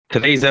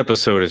Today's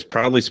episode is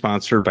proudly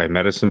sponsored by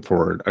Medicine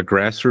Forward, a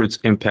grassroots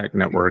impact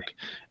network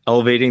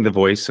elevating the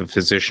voice of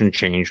physician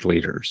change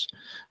leaders.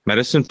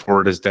 Medicine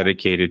Forward is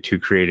dedicated to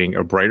creating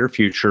a brighter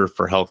future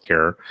for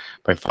healthcare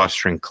by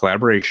fostering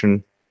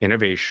collaboration,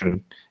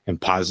 innovation,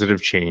 and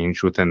positive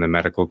change within the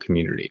medical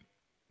community.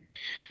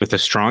 With a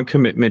strong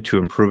commitment to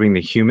improving the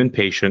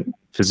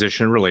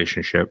human-patient-physician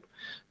relationship,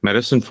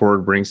 Medicine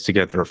Forward brings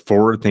together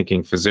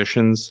forward-thinking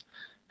physicians,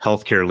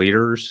 healthcare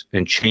leaders,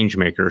 and change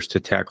makers to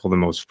tackle the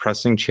most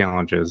pressing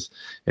challenges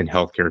in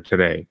healthcare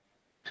today.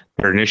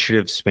 Their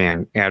initiatives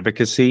span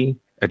advocacy,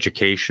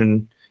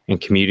 education, and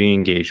community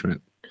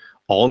engagement,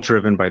 all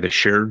driven by the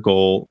shared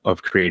goal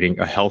of creating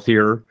a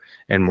healthier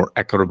and more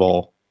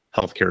equitable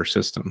healthcare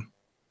system.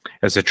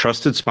 As a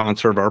trusted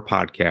sponsor of our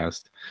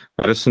podcast,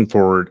 Medicine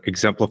Forward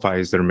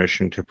exemplifies their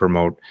mission to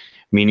promote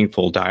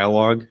meaningful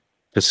dialogue,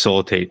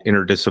 facilitate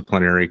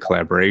interdisciplinary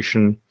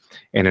collaboration,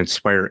 and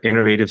inspire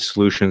innovative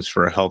solutions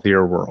for a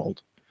healthier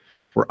world.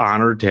 We're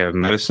honored to have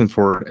Medicine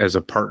Forward as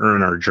a partner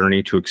in our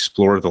journey to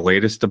explore the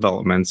latest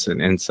developments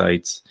and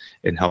insights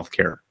in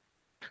healthcare.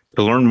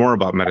 To learn more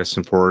about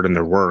Medicine Forward and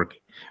their work,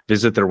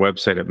 visit their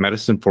website at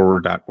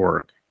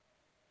medicineforward.org.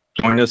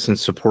 Join us in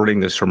supporting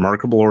this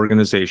remarkable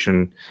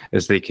organization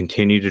as they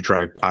continue to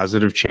drive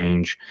positive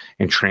change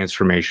and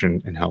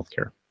transformation in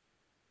healthcare.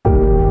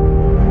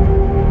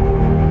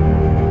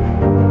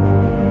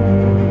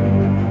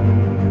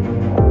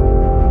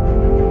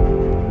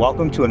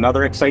 Welcome to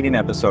another exciting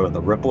episode of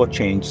the Ripple of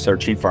Change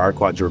Searching for Our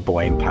Quadruple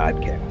Aim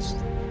podcast.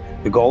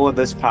 The goal of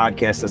this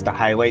podcast is to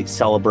highlight,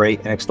 celebrate,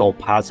 and extol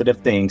positive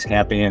things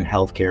happening in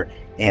healthcare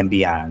and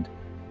beyond.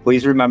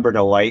 Please remember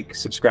to like,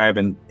 subscribe,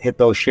 and hit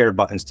those share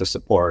buttons to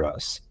support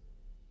us.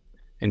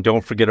 And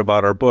don't forget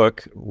about our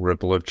book,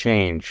 Ripple of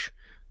Change,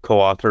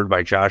 co-authored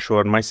by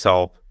Joshua and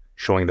myself,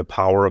 showing the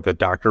power of the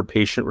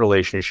doctor-patient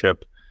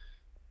relationship.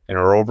 And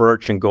our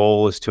overarching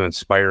goal is to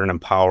inspire and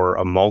empower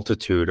a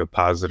multitude of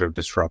positive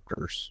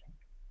disruptors.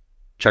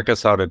 Check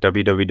us out at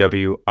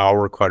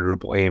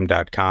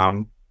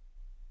www.ourquadrupleaim.com.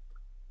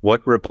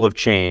 What ripple of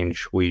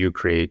change will you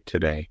create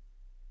today?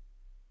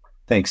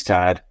 Thanks,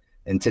 Todd.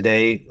 And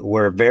today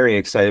we're very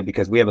excited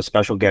because we have a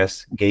special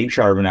guest, Gabe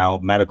Charbonneau,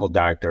 medical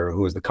doctor,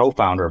 who is the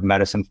co-founder of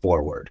Medicine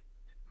Forward.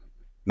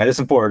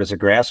 Medicine Forward is a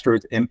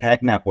grassroots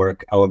impact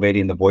network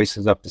elevating the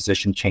voices of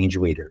physician change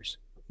leaders.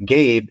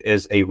 Gabe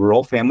is a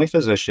rural family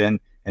physician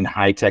and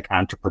high-tech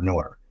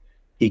entrepreneur.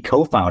 He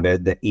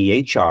co-founded the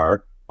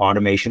EHR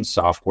automation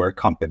software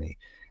company.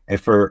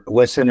 And for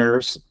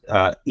listeners,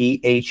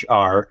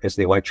 EHR is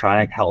the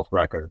electronic health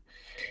record.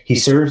 He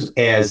serves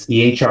as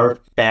EHR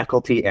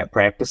faculty at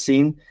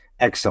Practicing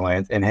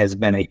Excellence and has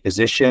been a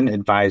physician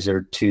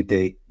advisor to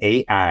the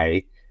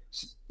AI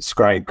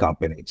scribe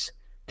companies,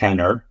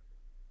 Tenor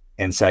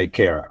and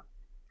Sidekara.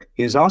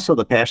 He is also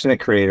the passionate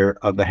creator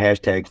of the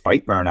hashtag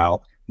Fight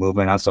Burnout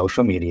movement on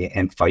social media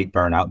and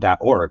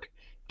fightburnout.org.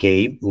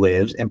 Gabe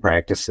lives and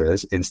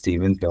practices in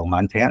Stevensville,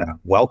 Montana.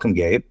 Welcome,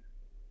 Gabe.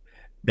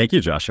 Thank you,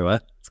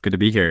 Joshua. It's good to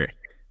be here.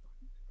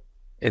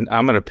 And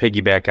I'm going to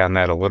piggyback on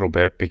that a little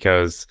bit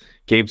because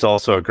Gabe's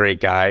also a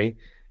great guy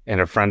and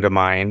a friend of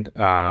mine.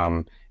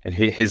 And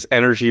his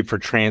energy for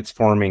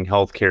transforming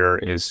healthcare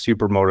is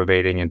super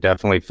motivating and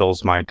definitely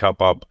fills my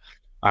cup up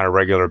on a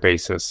regular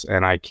basis.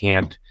 And I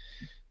can't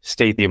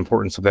state the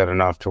importance of that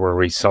enough to where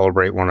we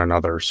celebrate one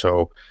another.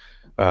 So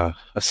a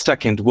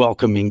second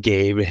welcoming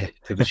Gabe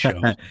to the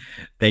show.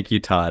 Thank you,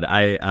 Todd.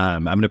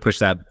 I'm going to push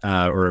that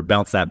or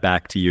bounce that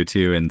back to you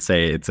too and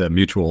say it's a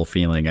mutual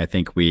feeling. I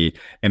think we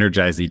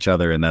energize each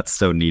other and that's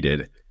so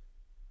needed.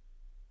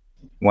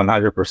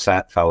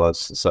 100%,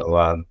 fellas.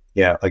 So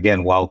yeah,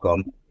 again,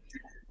 welcome.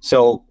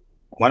 So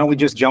why don't we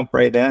just jump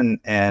right in?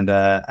 And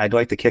I'd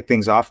like to kick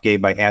things off, Gabe,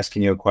 by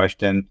asking you a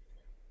question.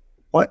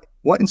 What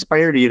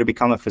inspired you to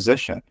become a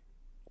physician?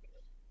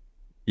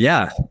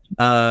 Yeah.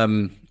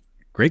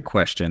 Great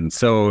question.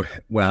 So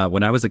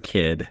when I was a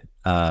kid,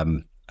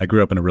 I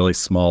grew up in a really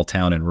small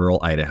town in rural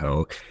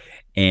Idaho,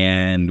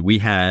 and we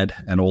had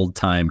an old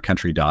time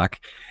country doc,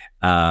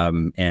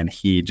 and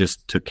he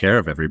just took care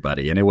of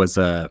everybody. And it was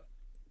a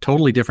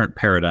totally different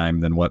paradigm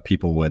than what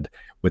people would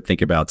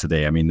think about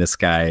today. I mean, this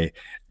guy,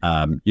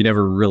 you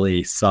never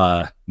really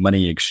saw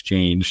money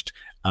exchanged.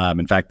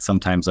 In fact,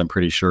 sometimes I'm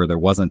pretty sure there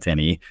wasn't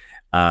any.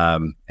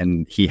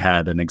 And he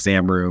had an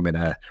exam room and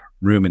a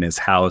room in his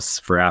house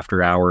for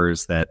after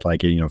hours that,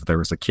 like, you know, if there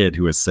was a kid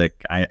who was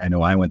sick, I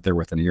know I went there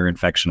with an ear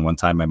infection one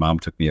time. My mom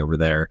took me over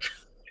there.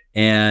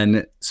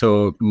 And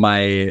so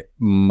my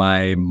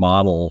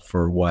model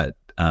for what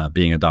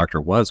being a doctor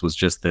was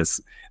just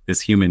this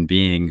human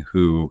being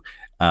who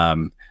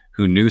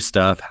knew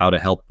stuff, how to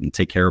help and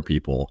take care of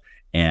people.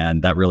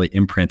 And that really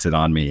imprinted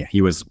on me.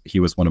 He was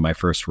one of my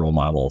first role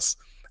models.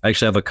 I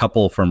actually have a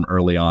couple from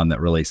early on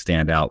that really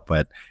stand out,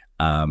 but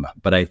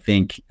I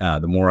think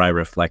the more I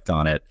reflect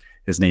on it,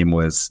 his name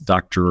was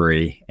Doc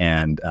Drury,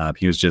 and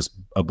he was just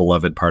a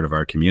beloved part of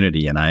our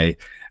community. And I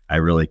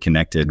really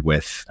connected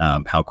with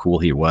how cool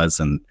he was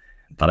and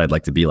thought I'd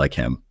like to be like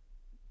him.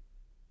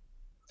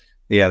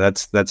 Yeah,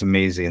 that's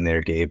amazing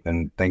there, Gabe,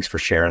 and thanks for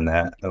sharing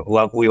that.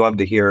 We love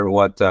to hear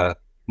what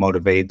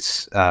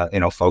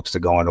motivates folks to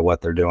go into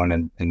what they're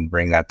doing and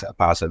bring that to a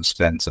positive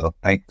spin. So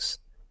thanks.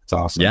 It's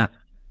awesome. Yeah.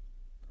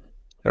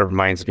 That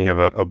reminds me of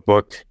a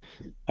book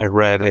I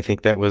read. I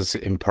think that was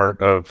in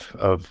part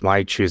of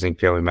my choosing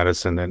family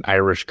medicine, an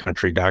Irish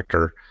country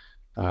doctor.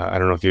 I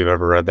don't know if you've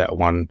ever read that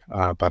one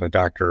about a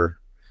doctor,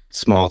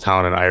 small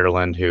town in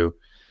Ireland, who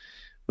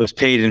was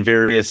paid in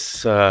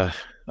various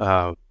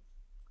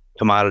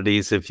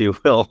commodities, if you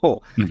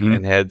will,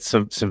 and had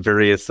some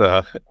various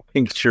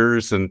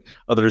tinctures and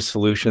other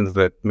solutions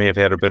that may have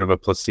had a bit of a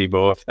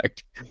placebo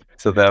effect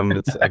to them.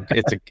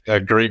 It's a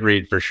great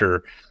read for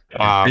sure.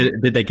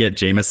 Did they get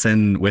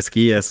Jameson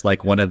whiskey as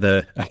like one of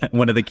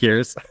the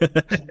cures?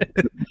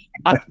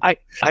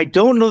 I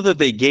don't know that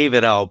they gave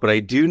it out, but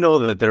I do know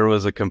that there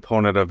was a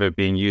component of it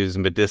being used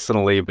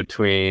medicinally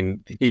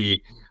between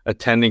the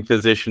attending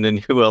physician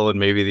in UL and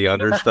maybe the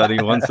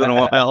understudy once in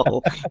a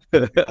while.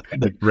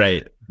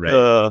 Right.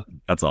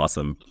 That's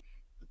awesome.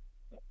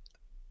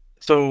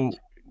 So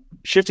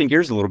shifting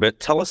gears a little bit,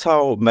 tell us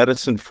how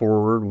Medicine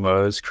Forward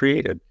was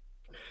created.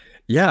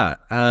 Yeah.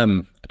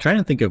 Trying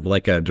to think of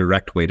like a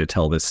direct way to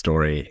tell this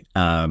story.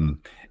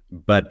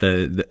 But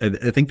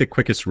I think the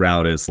quickest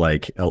route is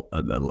like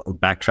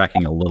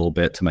backtracking a little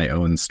bit to my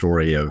own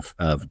story of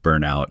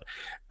burnout.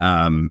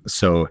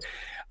 So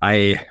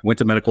I went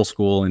to medical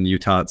school in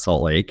Utah at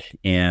Salt Lake,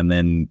 and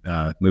then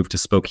moved to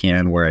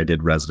Spokane where I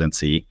did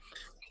residency.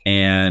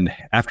 And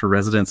after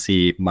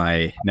residency,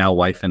 my now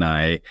wife and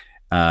I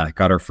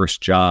got our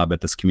first job at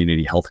this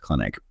community health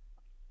clinic,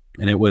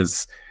 and it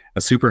was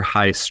a super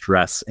high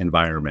stress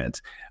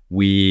environment.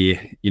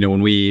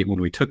 When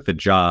we took the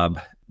job,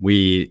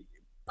 we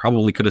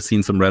probably could have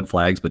seen some red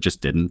flags, but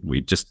just didn't.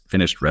 We just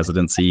finished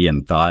residency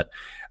and thought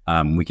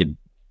we could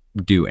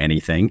do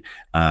anything.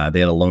 They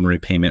had a loan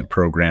repayment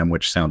program,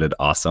 which sounded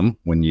awesome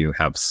when you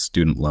have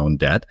student loan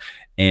debt.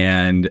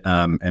 And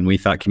we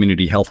thought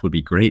community health would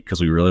be great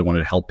because we really wanted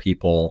to help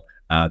people.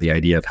 The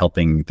idea of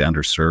helping the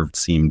underserved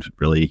seemed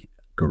really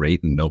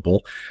great and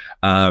noble.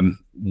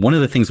 One of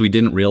the things we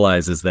didn't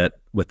realize is that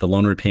with the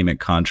loan repayment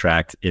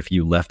contract, if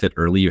you left it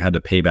early, you had to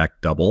pay back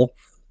double.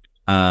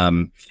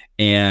 Actually,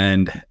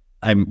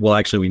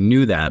 we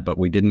knew that, but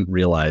we didn't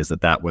realize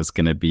that was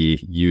going to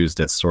be used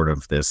as sort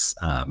of this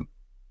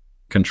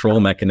control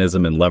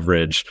mechanism and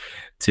leverage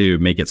to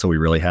make it so we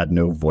really had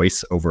no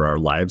voice over our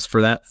lives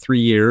for that 3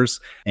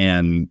 years.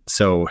 And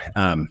so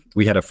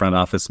we had a front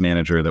office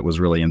manager that was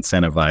really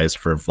incentivized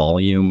for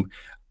volume.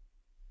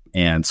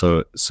 And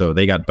so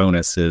they got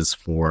bonuses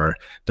for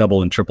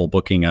double and triple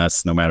booking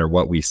us no matter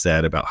what we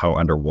said about how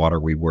underwater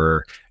we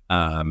were.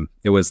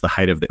 It was the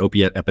height of the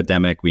opiate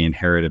epidemic. We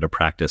inherited a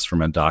practice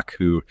from a doc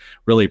who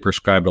really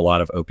prescribed a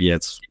lot of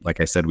opiates. Like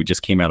I said, we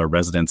just came out of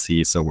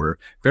residency, so we're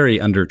very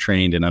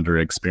undertrained and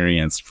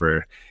underexperienced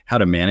for how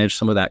to manage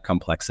some of that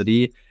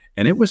complexity.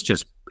 And it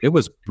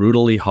was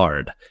brutally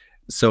hard.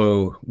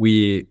 So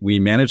we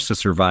managed to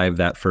survive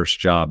that first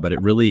job, but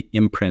it really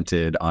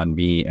imprinted on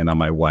me and on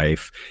my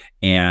wife.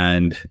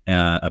 And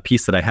a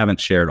piece that I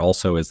haven't shared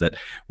also is that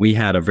we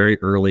had a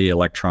very early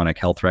electronic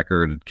health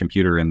record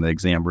computer in the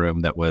exam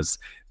room that was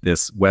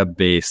this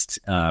web-based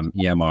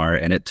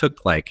EMR, and it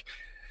took like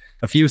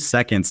a few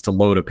seconds to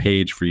load a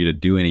page for you to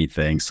do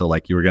anything. So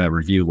like you were going to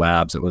review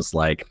labs, it was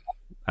like,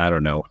 I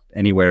don't know,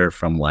 anywhere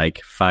from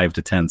like 5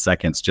 to 10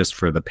 seconds just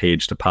for the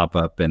page to pop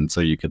up, and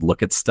so you could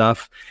look at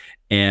stuff.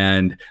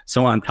 And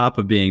so on top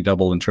of being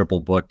double and triple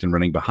booked and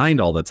running behind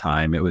all the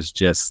time, it was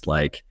just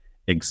like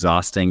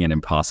exhausting and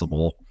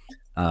impossible.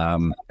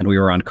 And we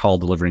were on call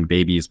delivering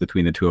babies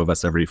between the two of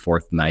us every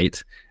fourth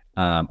night,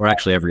 or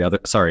actually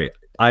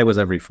I was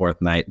every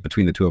fourth night.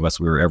 Between the two of us,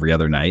 we were every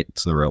other night.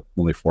 So there were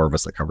only 4 of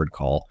us that covered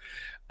call.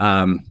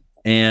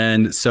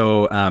 And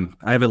so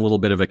I have a little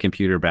bit of a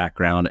computer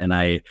background, and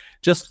I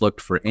just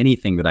looked for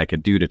anything that I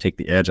could do to take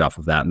the edge off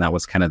of that. And that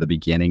was kind of the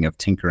beginning of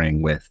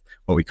tinkering with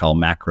what we call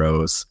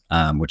macros,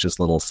 which is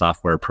little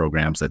software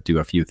programs that do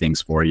a few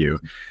things for you.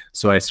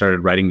 So I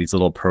started writing these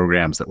little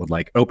programs that would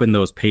like open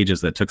those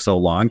pages that took so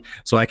long,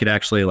 so I could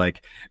actually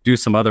like do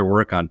some other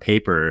work on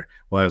paper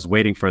while I was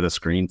waiting for the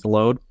screen to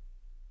load.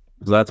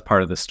 So that's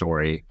part of the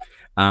story.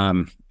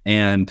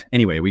 And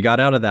anyway, we got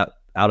out of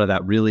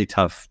that really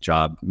tough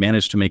job,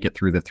 managed to make it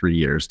through the 3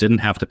 years, didn't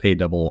have to pay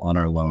double on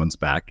our loans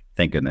back,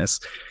 thank goodness,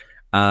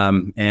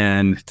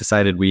 and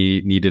decided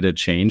we needed a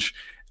change.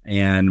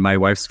 And my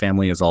wife's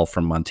family is all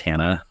from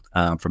Montana,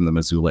 from the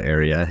Missoula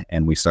area,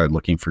 and we started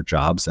looking for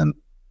jobs and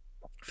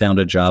found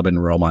a job in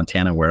rural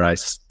Montana where I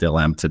still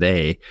am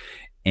today.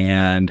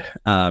 And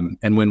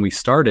when we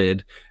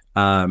started,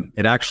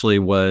 it actually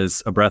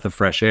was a breath of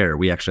fresh air.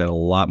 We actually had a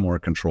lot more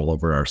control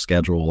over our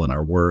schedule and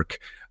our work.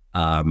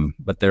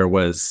 But there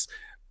was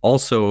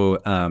also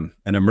an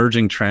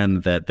emerging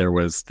trend that there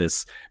was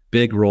this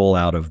big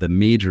rollout of the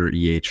major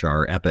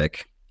EHR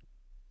Epic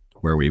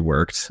where we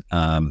worked.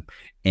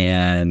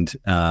 And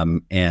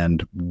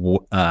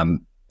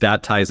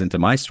that ties into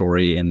my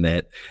story in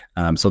that,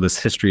 so this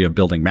history of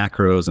building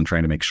macros and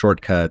trying to make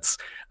shortcuts,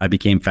 I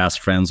became fast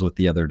friends with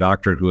the other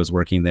doctor who was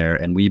working there.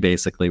 And we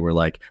basically were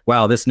like,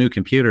 wow, this new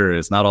computer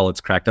is not all it's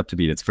cracked up to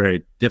be. It's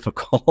very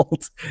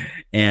difficult.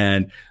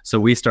 And so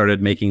we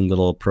started making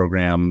little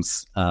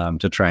programs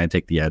to try and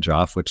take the edge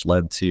off, which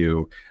led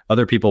to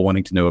other people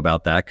wanting to know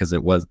about that because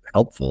it was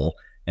helpful.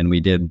 And we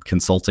did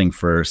consulting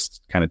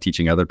first, kind of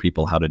teaching other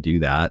people how to do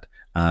that.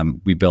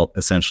 We built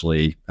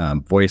essentially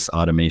voice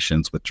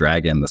automations with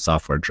Dragon, the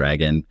software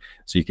Dragon.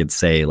 So you could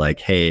say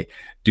like, hey,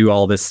 do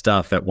all this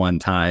stuff at one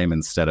time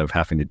instead of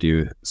having to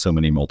do so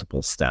many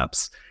multiple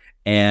steps.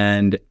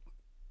 And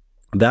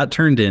that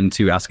turned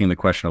into asking the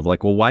question of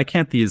like, well, why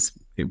can't these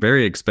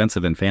very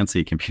expensive and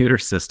fancy computer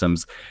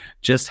systems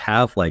just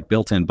have like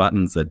built-in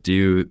buttons that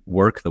do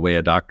work the way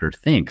a doctor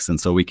thinks?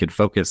 And so we could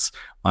focus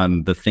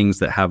on the things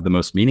that have the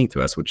most meaning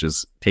to us, which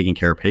is taking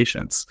care of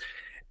patients.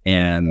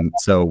 And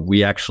so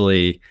we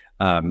actually,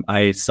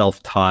 I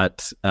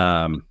self-taught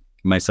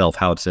myself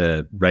how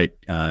to write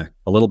a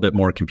little bit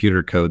more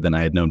computer code than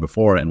I had known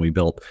before. And we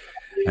built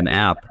an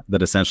app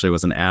that essentially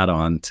was an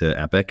add-on to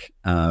Epic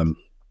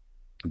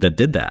that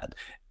did that.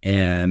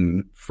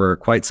 And for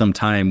quite some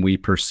time, we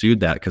pursued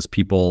that because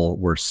people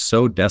were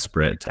so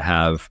desperate to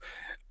have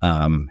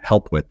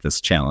help with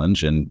this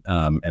challenge. And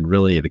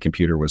really the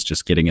computer was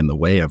just getting in the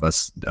way of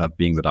us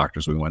being the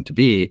doctors we want to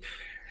be.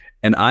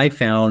 And I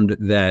found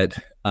that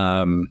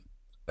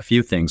a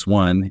few things.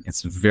 One,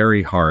 it's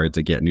very hard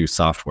to get new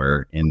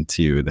software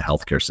into the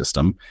healthcare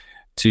system.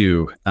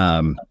 Two,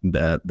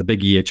 the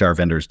big EHR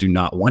vendors do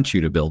not want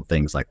you to build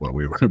things like what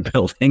we were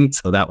building.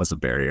 So that was a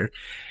barrier.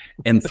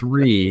 And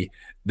three,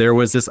 there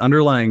was this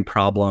underlying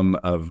problem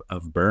of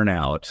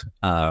burnout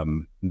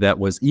that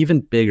was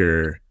even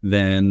bigger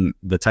than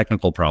the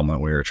technical problem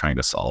that we were trying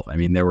to solve. I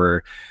mean, there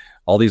were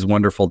all these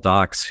wonderful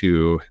docs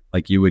who,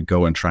 like, you would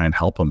go and try and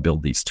help them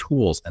build these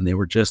tools, and they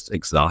were just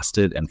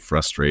exhausted and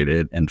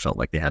frustrated and felt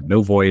like they had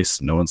no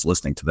voice, no one's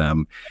listening to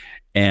them.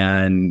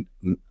 And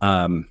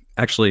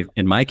actually,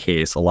 in my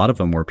case, a lot of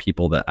them were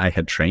people that I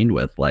had trained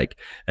with, like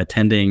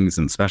attendings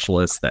and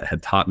specialists that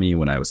had taught me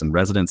when I was in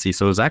residency.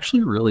 So it was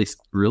actually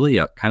really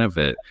a kind of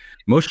a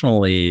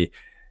emotionally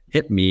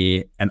hit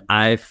me, and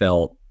I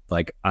felt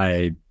like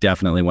I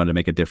definitely wanted to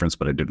make a difference,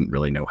 but I didn't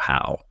really know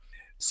how.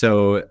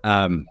 So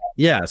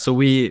so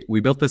we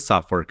built this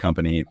software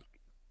company,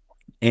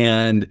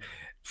 and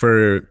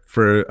for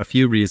a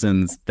few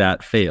reasons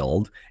that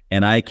failed.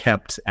 And I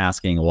kept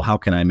asking, well, how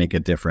can I make a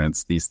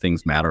difference? These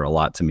things matter a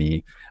lot to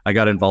me. I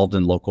got involved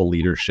in local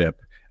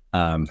leadership.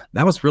 That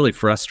was really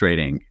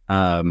frustrating.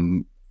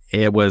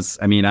 It was,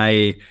 I mean,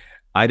 I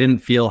didn't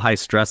feel high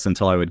stress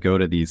until I would go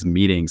to these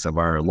meetings of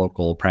our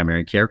local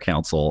primary care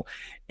council.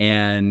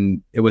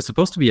 And it was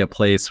supposed to be a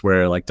place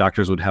where like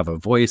doctors would have a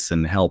voice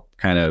and help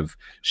kind of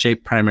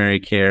shape primary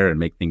care and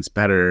make things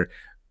better.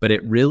 But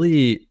it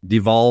really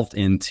devolved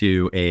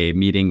into a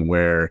meeting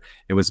where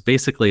it was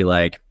basically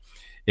like,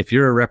 if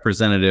you're a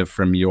representative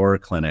from your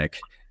clinic,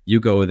 you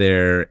go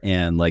there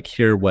and like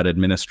hear what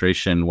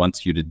administration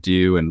wants you to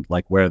do and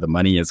like where the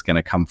money is going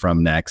to come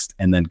from next,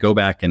 and then go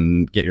back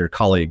and get your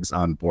colleagues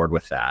on board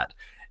with that.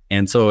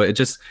 And so it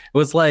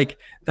was like,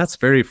 that's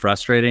very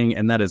frustrating.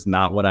 And that is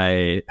not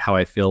how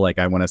I feel like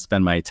I want to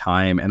spend my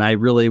time. And I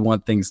really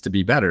want things to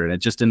be better. And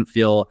it didn't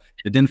feel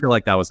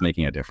like that was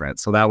making a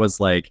difference. So that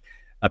was like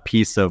a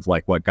piece of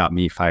like what got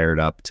me fired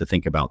up to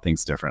think about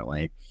things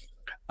differently.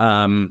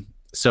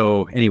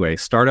 So anyway,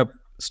 startup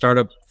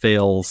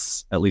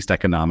fails, at least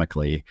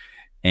economically,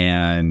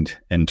 and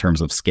in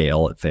terms of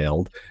scale, it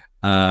failed.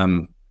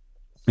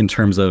 In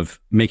terms of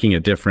making a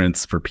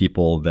difference for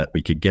people that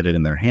we could get it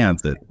in their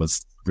hands, it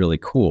was really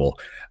cool.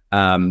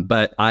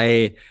 But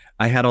I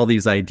had all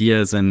these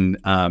ideas, and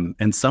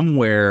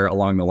somewhere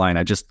along the line,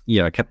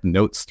 I kept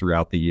notes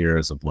throughout the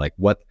years of like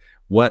what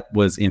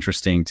was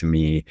interesting to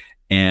me.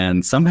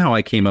 And somehow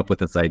I came up with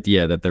this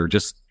idea that there were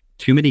just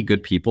too many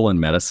good people in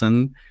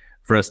medicine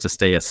for us to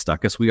stay as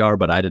stuck as we are,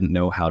 but I didn't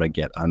know how to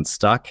get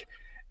unstuck.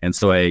 And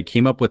so I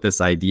came up with this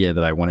idea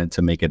that I wanted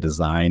to make a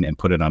design and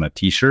put it on a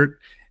t-shirt.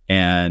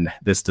 And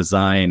this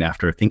design,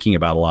 after thinking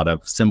about a lot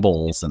of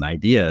symbols and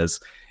ideas,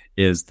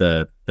 is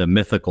the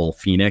mythical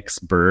phoenix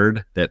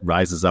bird that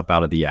rises up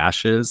out of the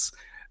ashes,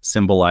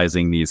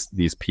 symbolizing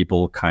these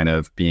people kind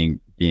of being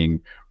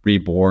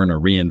reborn or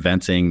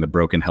reinventing the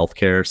broken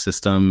healthcare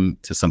system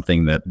to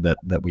something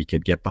that we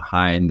could get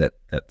behind, that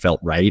felt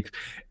right.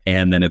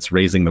 And then it's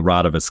raising the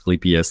rod of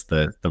Asclepius,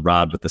 the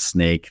rod with the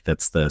snake,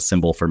 that's the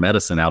symbol for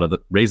medicine,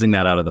 raising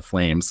that out of the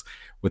flames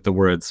with the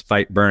words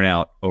 "fight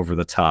burnout" over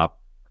the top.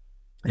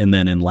 And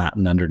then in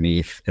Latin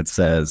underneath, it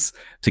says,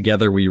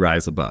 "Together we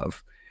rise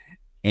above."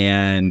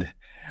 And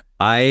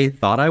I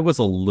thought I was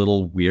a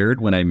little weird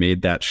when I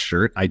made that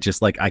shirt. I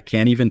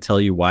can't even tell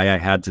you why I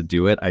had to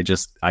do it.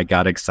 I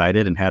got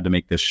excited and had to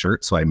make this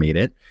shirt. So I made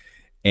it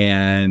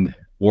and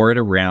wore it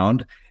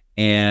around.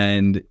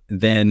 And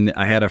then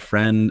I had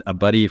a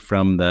buddy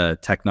from the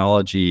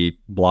technology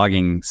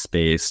blogging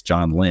space,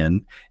 John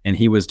Lynn, and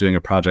he was doing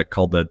a project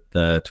called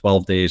the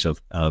 12 Days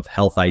of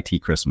Health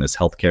IT Christmas,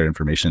 Healthcare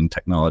Information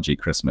Technology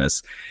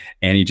Christmas.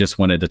 And he just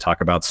wanted to talk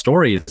about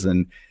stories.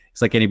 And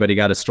it's like, anybody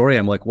got a story?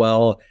 I'm like,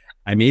 well,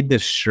 I made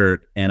this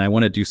shirt and I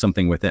want to do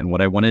something with it. And what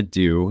I want to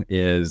do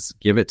is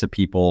give it to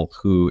people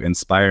who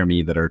inspire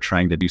me, that are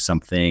trying to do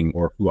something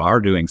or who are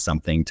doing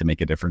something to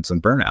make a difference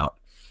in burnout.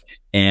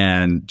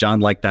 And John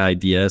liked the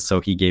idea,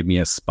 so he gave me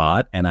a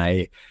spot,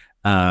 and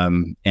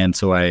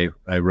so I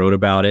wrote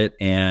about it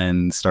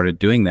and started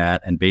doing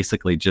that, and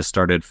basically just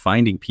started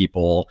finding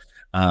people,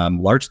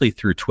 largely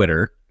through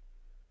Twitter,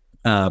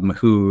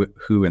 who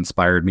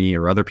inspired me,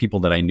 or other people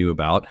that I knew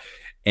about.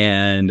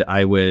 And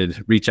I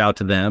would reach out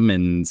to them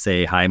and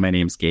say, hi, my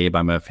name's Gabe.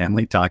 I'm a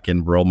family doc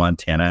in rural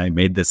Montana. I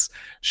made this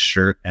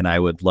shirt and I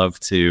would love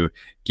to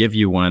give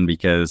you one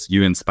because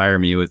you inspire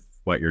me with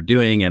what you're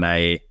doing. And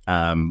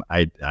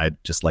I'd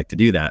just like to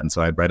do that. And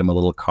so I'd write them a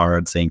little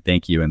card saying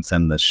thank you and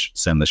send the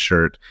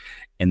shirt.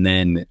 And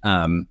then,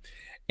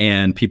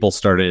 and people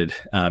started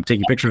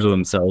taking pictures of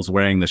themselves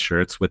wearing the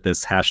shirts with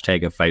this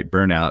hashtag of fight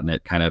burnout. And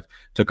it kind of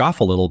took off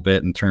a little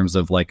bit in terms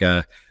of like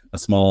a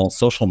small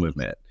social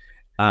movement.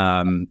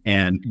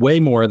 And way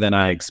more than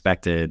I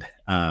expected.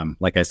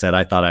 Like I said,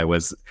 I thought I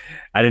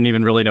didn't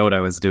even really know what I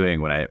was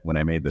doing when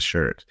I made the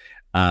shirt.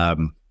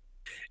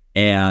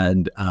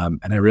 And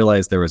I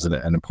realized there was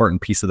an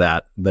important piece of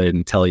that I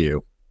didn't tell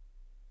you,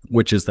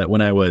 which is that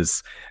when I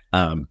was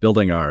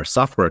building our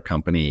software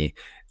company,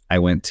 I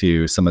went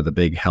to some of the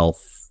big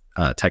health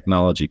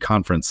technology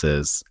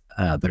conferences.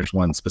 There's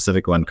one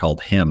specific one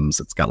called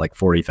HIMSS. It's got like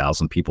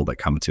 40,000 people that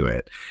come to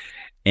it.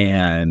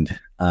 And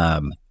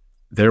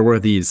there were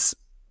these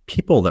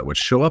people that would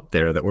show up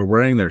there that were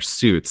wearing their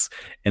suits.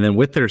 And then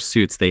with their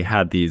suits, they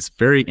had these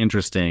very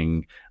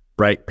interesting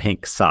bright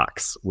pink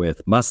socks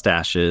with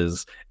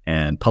mustaches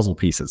and puzzle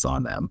pieces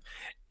on them.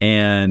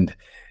 And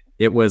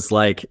it was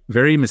like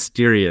very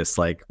mysterious.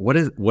 Like, what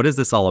is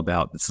this all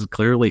about? This is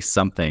clearly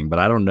something, but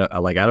I don't know.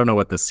 Like, I don't know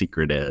what the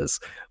secret is.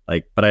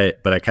 Like, but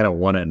I kind of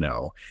want to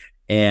know.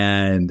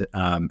 And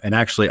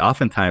actually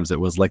oftentimes it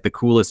was like the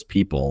coolest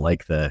people,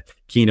 like the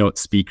keynote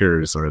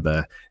speakers or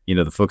the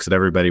folks that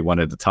everybody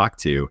wanted to talk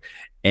to.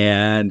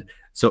 And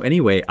so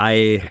anyway,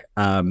 I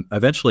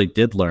eventually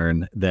did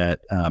learn that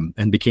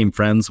and became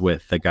friends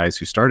with the guys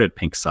who started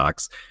Pink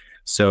Socks.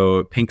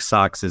 So Pink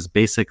Socks is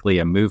basically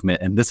a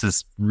movement, and this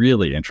is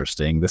really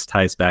interesting. This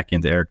ties back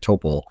into Eric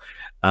Topol.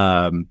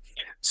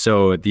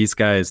 So these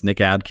guys, Nick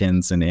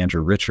Adkins and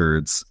Andrew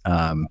Richards,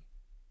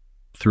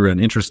 through an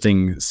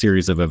interesting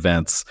series of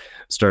events,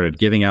 started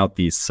giving out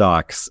these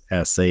socks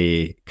as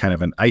a kind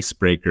of an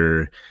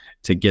icebreaker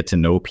to get to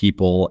know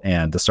people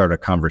and to start a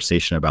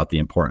conversation about the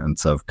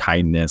importance of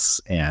kindness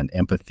and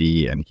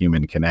empathy and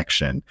human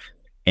connection.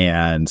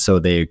 And so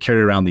they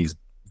carried around these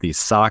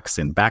socks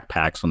in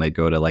backpacks when they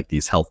go to like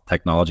these health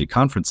technology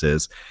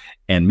conferences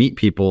and meet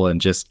people and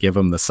just give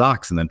them the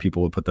socks. And then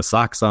people would put the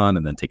socks on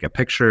and then take a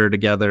picture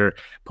together,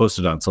 post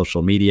it on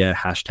social media,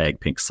 hashtag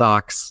Pink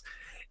Socks.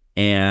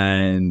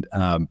 And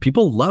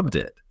people loved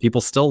it. People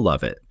still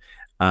love it.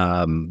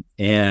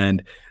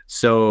 And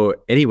so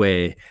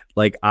anyway,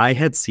 like I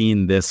had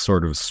seen this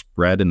sort of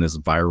spread in this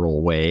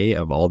viral way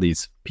of all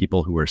these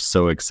people who were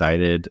so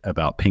excited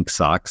about Pink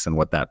Socks and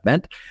what that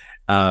meant.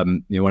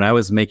 When I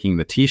was making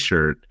the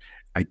t-shirt,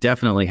 I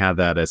definitely had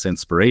that as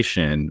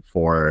inspiration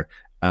for,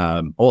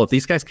 if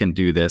these guys can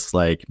do this,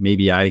 like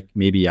maybe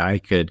I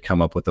could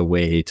come up with a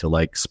way to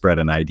like spread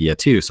an idea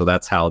too. So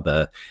that's how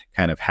the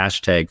kind of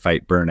hashtag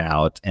fight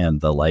burnout and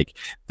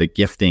the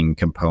gifting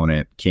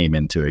component came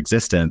into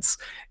existence.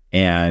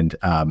 And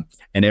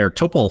Eric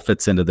Topol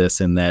fits into this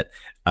in that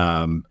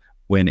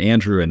when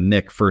Andrew and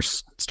Nick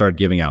first started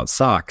giving out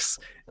socks,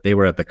 they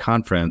were at the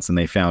conference and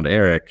they found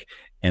Eric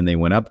and they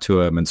went up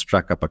to him and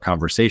struck up a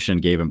conversation,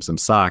 gave him some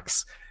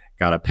socks,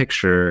 got a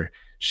picture,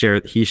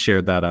 he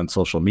shared that on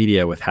social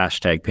media with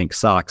hashtag Pink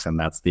Socks, and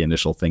that's the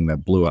initial thing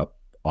that blew up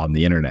on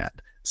the internet,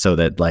 so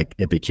that like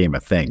it became a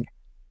thing.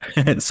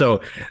 And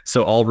so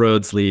all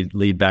roads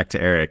lead back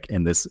to Eric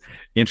in this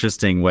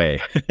interesting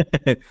way.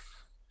 I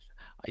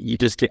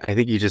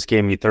think you just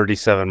gave me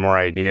 37 more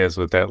ideas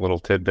with that little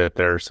tidbit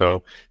there.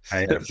 So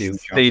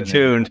stay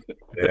tuned.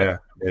 Yeah,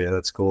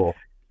 that's cool.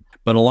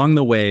 But along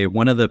the way,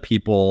 one of the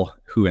people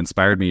who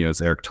inspired me was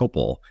Eric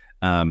Topol,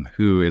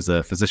 who is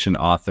a physician,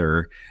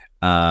 author,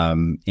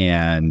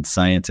 and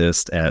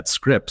scientist at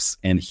Scripps.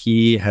 And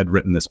he had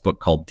written this book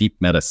called Deep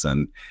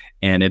Medicine,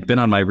 and it'd been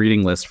on my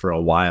reading list for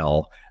a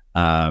while.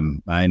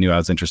 I knew I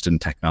was interested in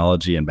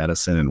technology and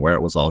medicine and where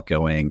it was all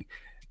going.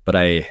 But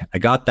I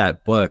got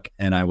that book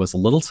and I was a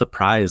little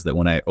surprised that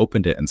when I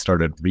opened it and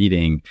started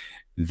reading,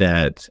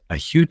 that a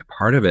huge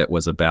part of it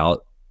was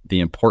about the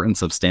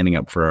importance of standing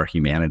up for our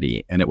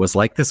humanity. And it was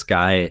like this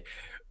guy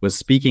was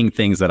speaking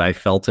things that I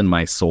felt in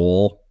my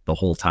soul the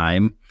whole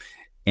time.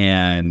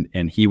 And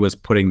he was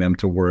putting them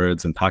to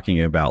words and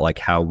talking about like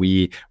how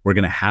we're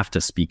going to have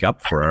to speak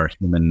up for our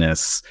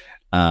humanness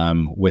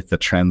with the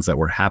trends that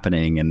were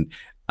happening. And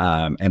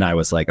And I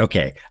was like,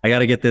 okay, I got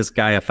to get this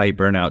guy a Fight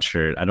Burnout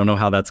shirt. I don't know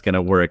how that's going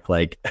to work.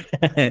 Like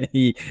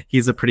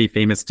he's a pretty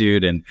famous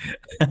dude. And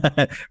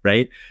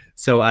right.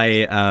 So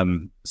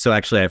so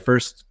actually I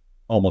first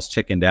almost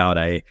chickened out.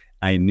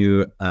 I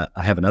knew, I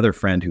have another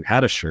friend who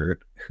had a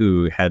shirt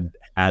who had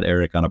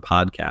Eric on a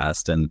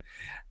podcast, and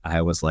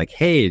I was like,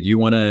 hey, do you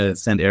want to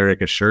send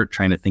Eric a shirt,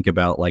 trying to think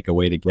about like a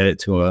way to get it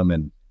to him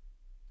and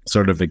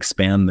sort of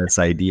expand this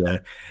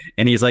idea.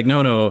 And he's like,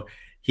 no,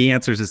 he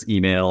answers his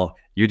email.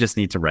 You just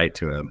need to write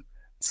to him.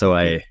 So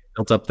I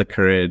built up the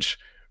courage,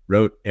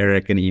 wrote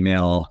Eric an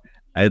email.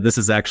 This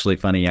is actually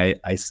funny.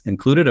 I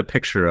included a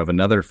picture of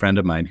another friend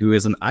of mine who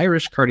is an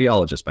Irish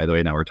cardiologist, by the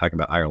way. Now we're talking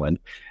about Ireland.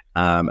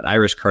 An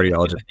Irish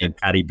cardiologist named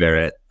Patty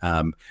Barrett.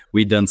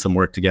 We'd done some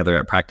work together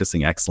at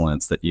Practicing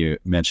Excellence that you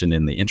mentioned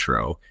in the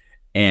intro.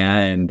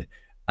 And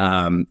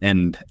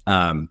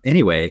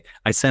anyway,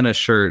 I sent a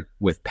shirt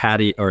with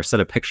Patty, or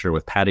sent a picture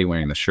with Patty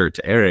wearing the shirt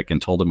to Eric and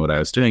told him what I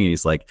was doing. And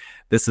he's like,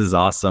 this is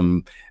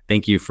awesome.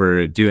 Thank you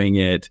for doing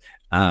it.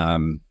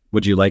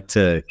 Would you like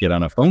to get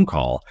on a phone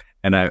call?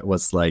 And I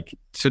was like,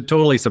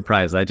 totally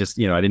surprised. I just,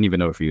 I didn't even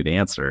know if he would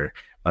answer.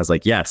 I was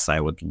like, yes, I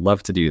would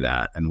love to do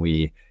that. And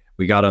we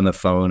got on the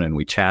phone and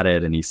we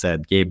chatted, and he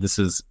said, Gabe, this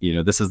is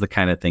the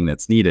kind of thing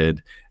that's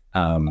needed.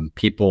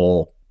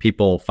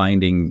 People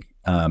finding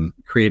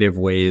creative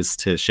ways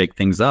to shake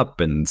things up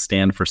and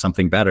stand for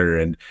something better.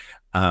 And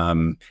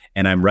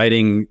I'm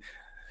writing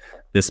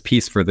this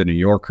piece for the New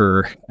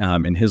Yorker.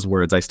 In his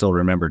words, I still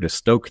remember, to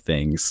stoke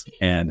things.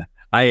 And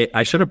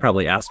I should have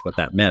probably asked what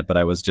that meant, but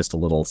I was just a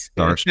little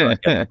starstruck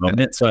at the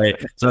moment. So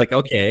like,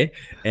 okay.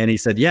 And he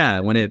said, yeah,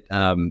 when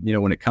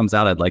it comes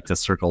out, I'd like to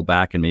circle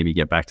back and maybe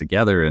get back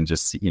together and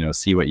just,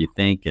 see what you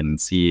think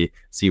and see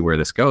where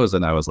this goes.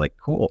 And I was like,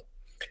 cool.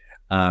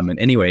 And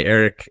anyway,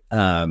 Eric,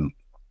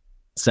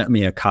 sent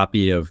me a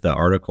copy of the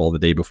article the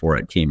day before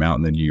it came out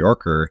in the New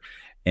Yorker,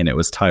 and it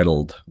was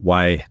titled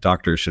 "Why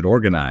Doctors Should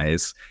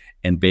Organize,"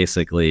 and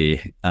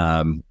basically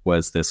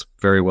was this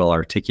very well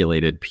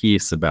articulated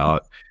piece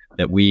about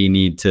that we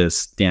need to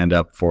stand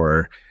up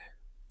for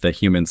the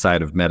human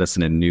side of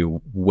medicine in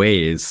new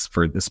ways,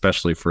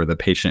 especially for the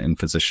patient and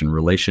physician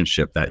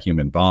relationship, that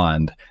human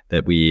bond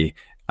that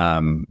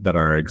that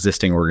our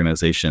existing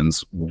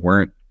organizations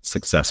weren't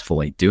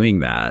successfully doing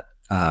that.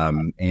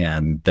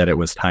 And that it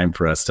was time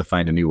for us to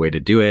find a new way to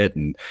do it.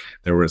 And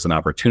there was an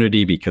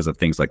opportunity because of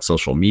things like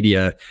social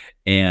media.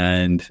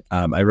 And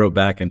I wrote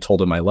back and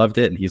told him I loved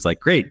it. And he's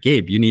like, great,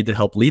 Gabe, you need to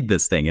help lead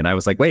this thing. And I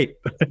was like, wait,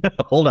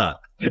 hold on.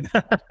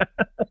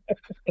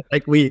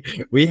 Like we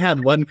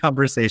had one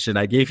conversation.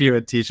 I gave you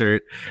a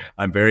t-shirt.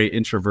 I'm very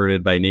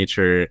introverted by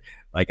nature.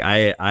 Like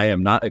I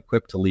am not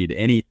equipped to lead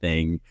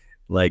anything.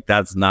 Like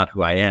that's not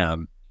who I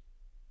am.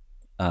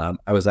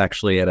 I was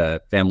actually at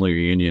a family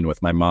reunion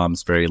with my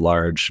mom's very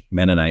large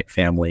Mennonite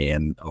family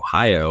in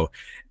Ohio.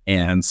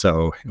 And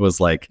so it was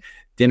like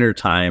dinner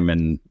time.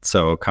 And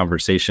so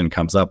conversation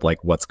comes up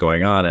like, what's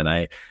going on? And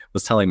I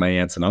was telling my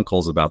aunts and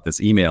uncles about this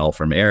email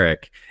from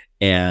Eric.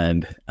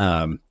 And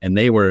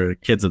they were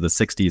kids of the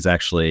 60s,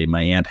 actually.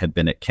 My aunt had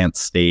been at Kent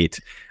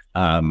State.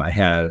 I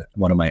had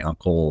one of my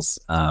uncles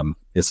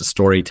is a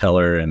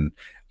storyteller and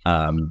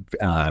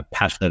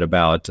passionate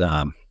about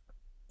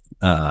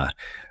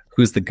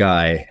who's the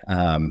guy?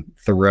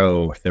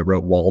 Thoreau that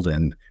wrote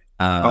Walden.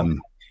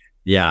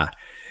 Yeah.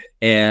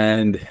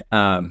 And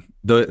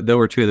there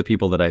were two of the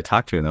people that I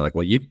talked to, and they're like,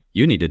 well,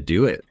 you need to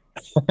do it.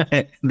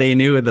 They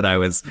knew that I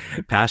was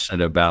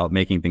passionate about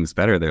making things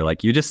better. They're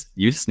like, you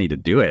just need to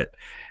do it.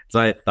 So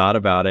I thought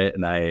about it,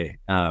 and I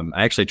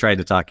actually tried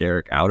to talk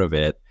Eric out of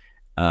it,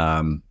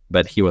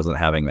 but he wasn't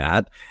having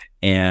that.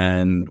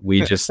 And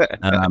we just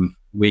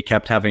we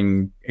kept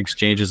having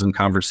exchanges and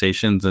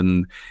conversations,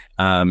 and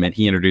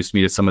he introduced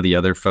me to some of the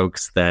other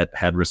folks that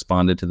had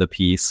responded to the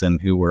piece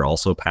and who were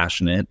also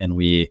passionate. And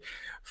we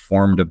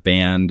formed a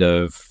band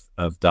of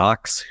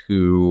docs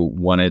who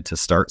wanted to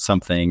start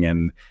something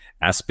and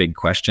ask big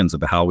questions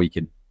about how we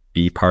could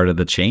be part of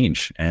the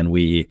change. And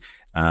we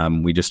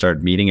just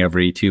started meeting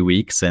every 2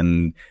 weeks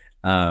and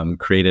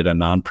created a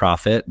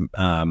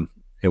nonprofit.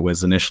 It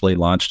was initially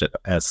launched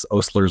as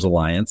Osler's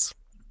Alliance.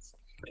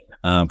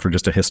 For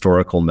just a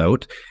historical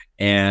note.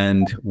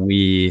 And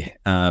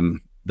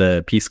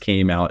the piece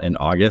came out in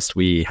August.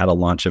 We had a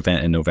launch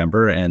event in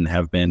November and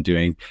have been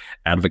doing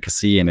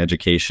advocacy and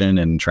education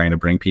and trying to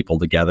bring people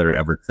together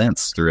ever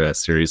since through a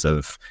series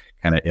of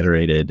kind of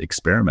iterated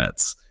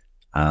experiments.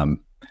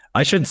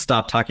 I should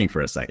stop talking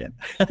for a second.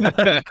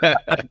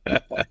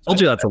 Told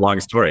you that's a long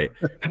story.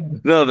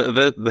 No,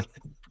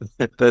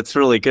 that's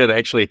really good.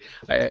 Actually,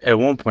 at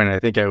one point, I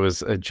think I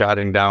was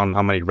jotting down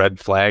how many red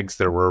flags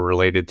there were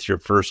related to your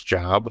first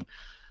job.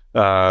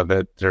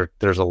 That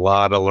there's a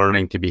lot of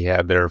learning to be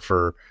had there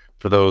for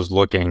those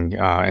looking,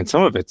 and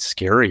some of it's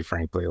scary,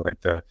 frankly, like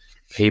the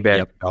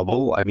payback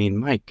double. I mean,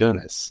 my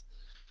goodness,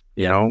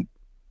 Yeah.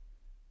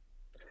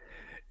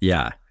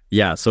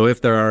 Yeah. So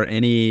if there are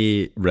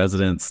any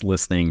residents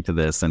listening to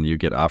this and you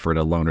get offered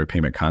a loan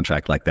repayment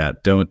contract like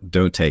that,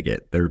 don't take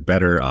it. There are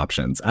better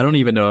options. I don't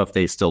even know if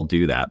they still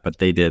do that, but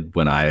they did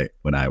when I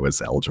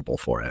was eligible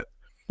for it.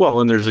 Well,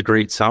 and there's a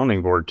great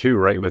sounding board too,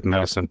 right? With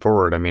Medicine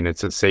Forward. I mean,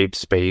 it's a safe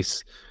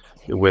space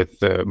with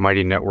the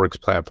Mighty Networks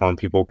platform.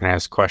 People can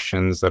ask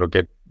questions that'll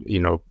get,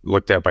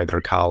 looked at by their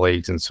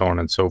colleagues and so on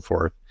and so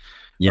forth.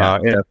 Yeah,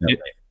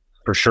 definitely.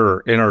 For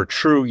sure. In our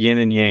true yin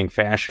and yang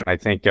fashion, I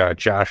think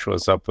Josh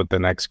was up with the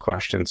next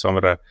question. So I'm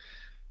going to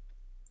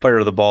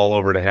fire the ball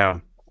over to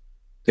him.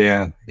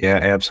 Yeah,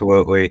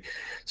 absolutely.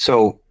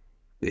 So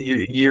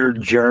your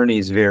journey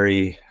is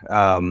very,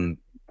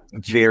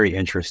 very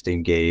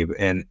interesting, Gabe.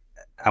 And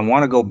I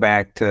want to go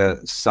back to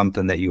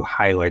something that you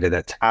highlighted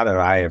that Todd and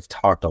I have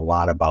talked a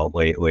lot about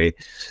lately.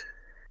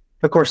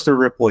 Of course, the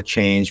ripple of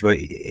change, but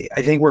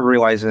I think we're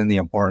realizing the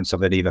importance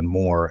of it even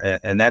more,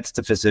 and that's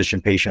the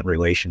physician-patient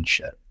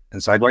relationship.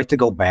 And so I'd like to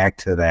go back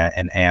to that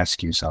and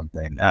ask you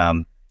something.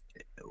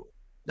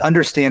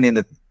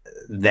 Understanding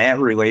that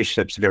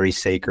relationship's very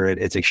sacred,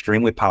 it's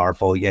extremely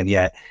powerful, and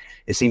yet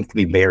it seems to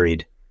be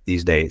buried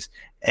these days.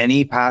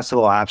 Any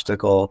possible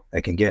obstacle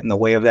that can get in the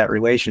way of that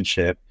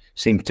relationship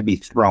seems to be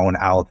thrown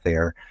out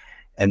there.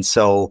 And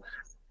so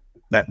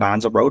that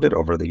bond's eroded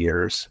over the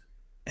years.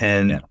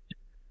 And I'd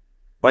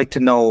like to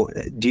know,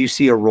 do you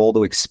see a role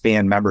to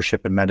expand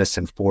membership in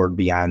Medicine Forward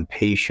beyond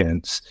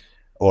patients,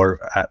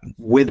 or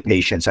with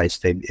patients, I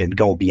say, and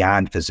go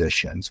beyond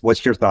physicians?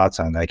 What's your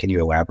thoughts on that? Can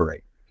you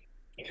elaborate?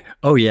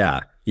 Oh,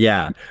 yeah.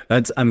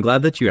 I'm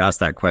glad that you asked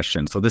that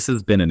question. So this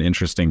has been an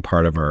interesting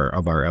part of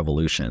our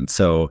evolution.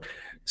 So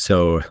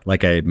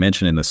like I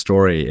mentioned in the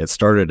story, it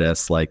started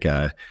as like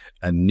a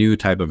new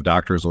type of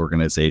doctors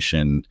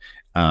organization,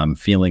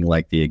 feeling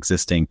like the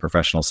existing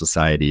professional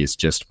societies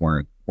just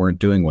weren't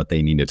doing what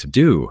they needed to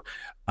do.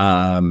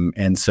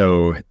 And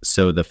so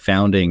the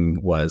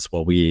founding was,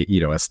 well, we,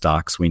 as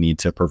docs, we need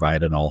to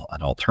provide an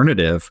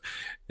alternative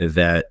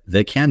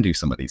that can do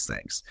some of these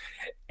things.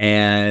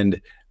 And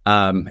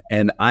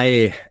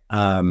I,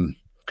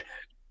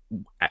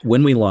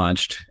 when we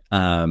launched,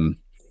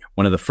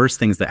 one of the first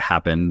things that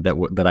happened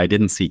that I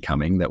didn't see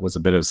coming, that was a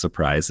bit of a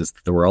surprise, is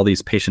that there were all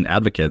these patient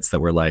advocates that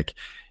were like,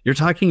 "You're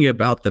talking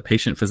about the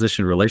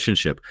patient-physician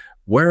relationship.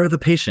 Where are the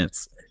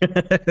patients?"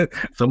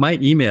 So my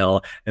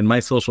email and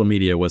my social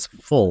media was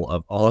full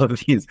of all of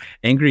these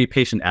angry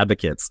patient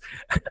advocates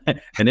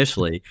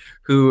initially,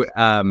 who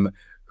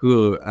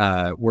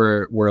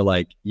were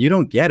like, "You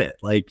don't get it.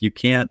 Like, you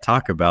can't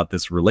talk about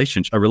this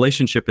relationship. A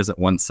relationship isn't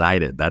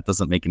one-sided. That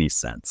doesn't make any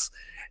sense."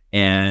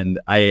 And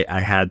I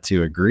had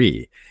to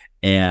agree.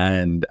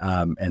 And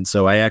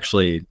so I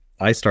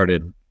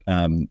started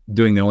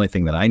doing the only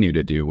thing that I knew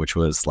to do, which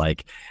was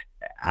like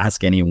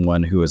ask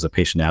anyone who was a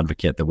patient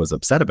advocate that was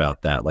upset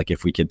about that, like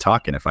if we could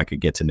talk and if I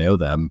could get to know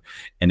them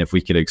and if we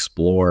could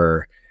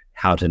explore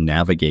how to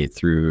navigate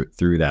through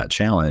that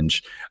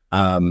challenge.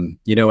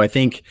 I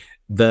think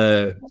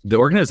the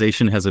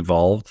organization has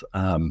evolved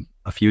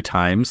a few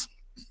times,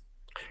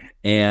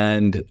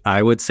 and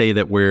I would say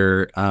that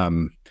we're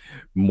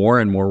more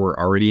and more, we're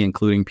already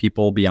including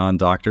people beyond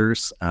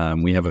doctors.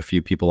 We have a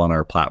few people on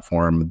our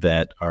platform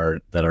that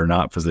are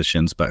not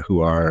physicians, but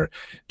who are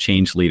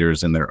change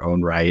leaders in their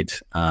own right.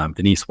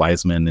 Denise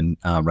Wiseman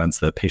runs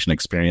the patient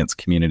experience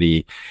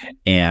community,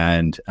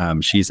 and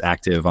she's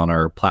active on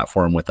our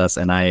platform with us.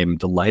 And I am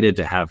delighted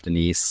to have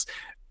Denise.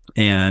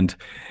 And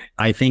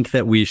I think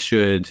that we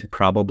should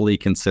probably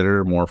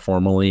consider more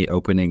formally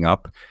opening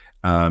up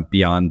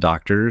beyond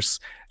doctors.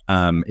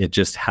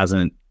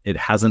 It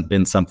hasn't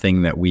been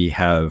something that we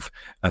have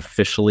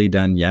officially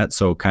done yet.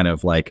 So kind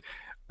of like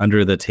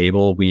under the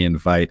table, we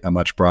invite a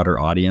much broader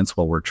audience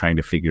while we're trying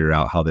to figure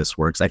out how this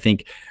works. I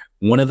think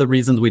one of the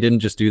reasons we didn't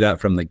just do that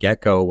from the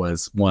get-go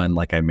was, one,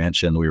 like I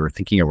mentioned, we were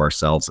thinking of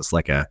ourselves as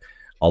like a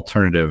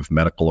alternative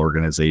medical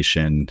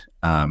organization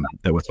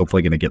that was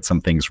hopefully going to get some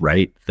things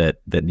right that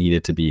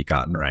needed to be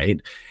gotten right.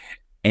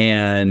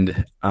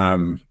 And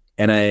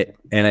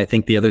I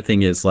think the other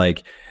thing is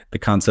like the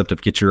concept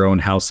of get your own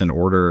house in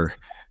order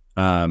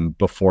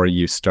before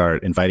you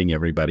start inviting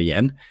everybody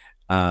in.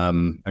 I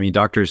mean,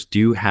 doctors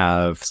do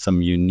have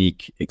some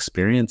unique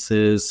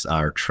experiences,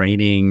 our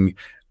training,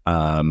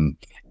 and,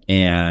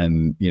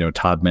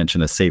 Todd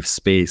mentioned a safe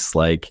space.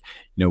 Like,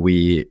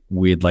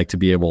 we'd like to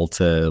be able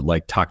to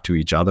like talk to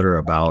each other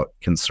about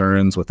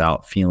concerns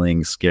without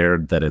feeling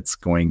scared that it's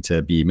going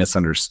to be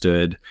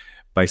misunderstood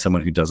by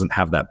someone who doesn't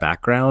have that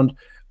background.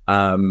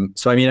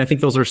 So, I mean, I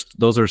think those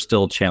are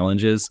still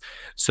challenges.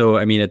 So,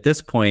 I mean, at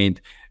this point,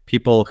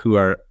 people who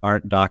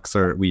aren't docs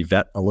we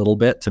vet a little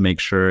bit to make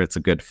sure it's a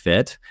good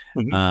fit.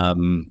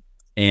 Mm-hmm.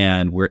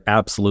 And we're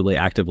absolutely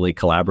actively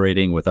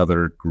collaborating with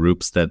other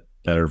groups that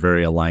are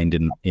very aligned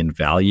in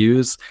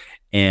values.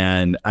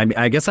 And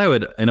I guess I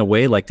would, in a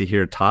way, like to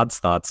hear Todd's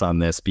thoughts on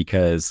this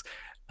because,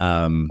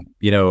 I'm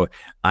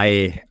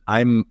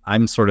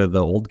sort of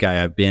the old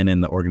guy. I've been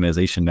in the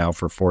organization now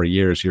for 4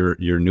 years. You're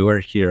newer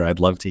here. I'd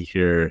love to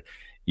hear,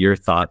 your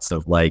thoughts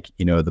of like,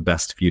 the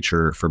best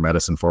future for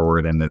Medicine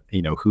Forward, and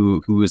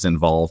who is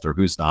involved or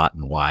who's not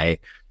and why.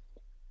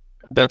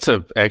 That's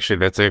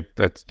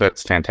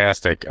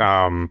fantastic.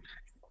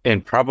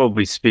 And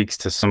probably speaks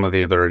to some of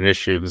the other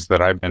initiatives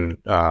that I've been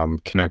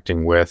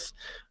connecting with.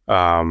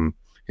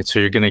 And so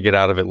you're going to get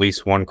out of at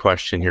least one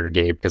question here,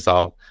 Gabe, because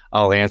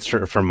I'll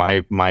answer it from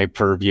my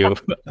purview.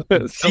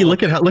 See,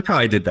 look how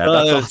I did that.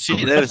 That's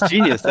awesome. That was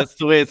genius. That's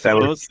the way it's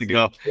supposed to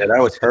go. Yeah, that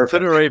was perfect.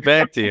 Put it right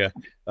back to you.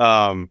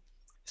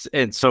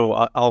 And so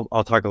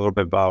I'll talk a little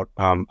bit about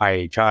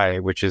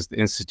IHI, which is the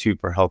Institute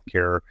for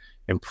Healthcare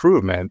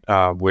Improvement,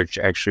 which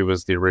actually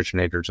was the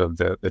originators of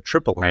the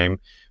triple aim,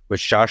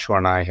 which Joshua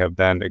and I have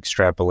then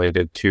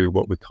extrapolated to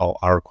what we call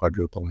our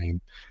quadruple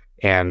aim.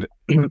 And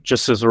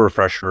just as a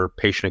refresher,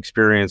 patient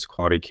experience,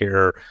 quality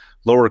care,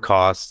 lower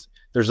costs.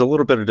 There's a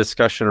little bit of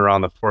discussion around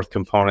the fourth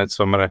component.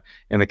 So I'm going to,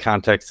 in the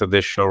context of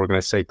this show, we're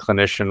going to say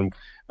clinician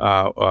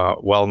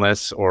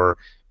wellness, or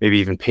maybe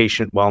even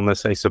patient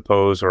wellness, I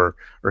suppose, or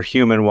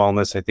human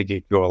wellness. I think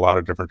it can go a lot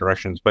of different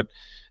directions. But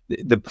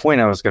the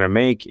point I was going to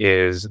make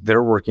is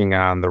they're working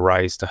on the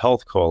Rise to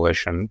Health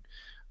Coalition,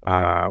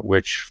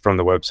 which from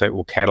the website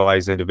will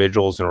catalyze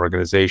individuals and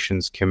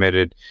organizations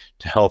committed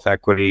to health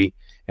equity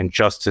and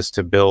justice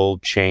to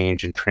build,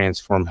 change, and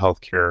transform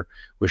healthcare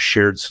with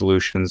shared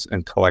solutions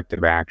and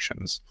collective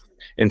actions.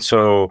 And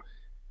so,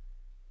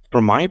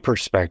 from my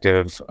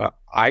perspective,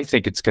 I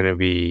think it's going to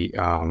be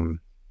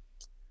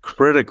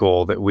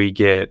critical that we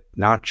get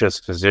not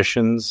just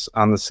physicians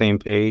on the same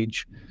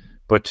page,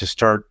 but to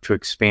start to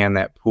expand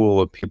that pool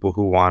of people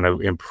who want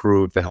to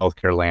improve the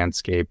healthcare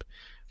landscape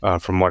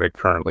from what it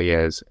currently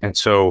is. And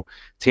so,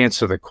 to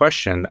answer the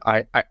question,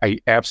 I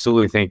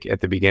absolutely think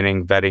at the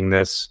beginning, vetting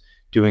this,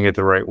 doing it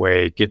the right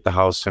way, get the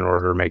house in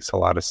order makes a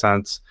lot of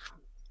sense.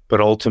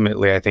 But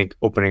ultimately, I think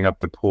opening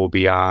up the pool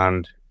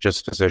beyond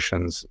just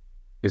physicians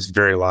is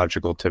very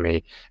logical to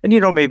me. And,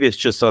 maybe it's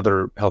just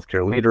other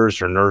healthcare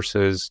leaders or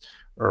nurses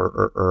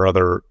or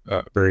other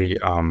very,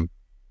 how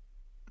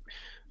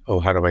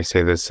do I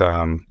say this?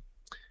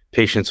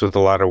 Patients with a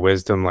lot of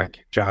wisdom,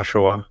 like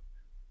Joshua,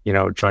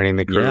 joining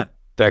the group,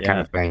 that kind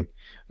of thing.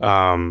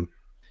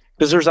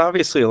 Because there's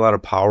obviously a lot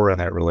of power in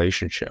that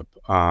relationship.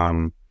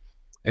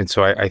 And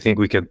so I think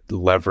we could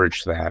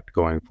leverage that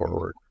going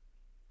forward.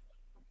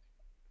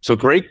 So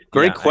great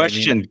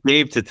question,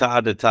 Gabe to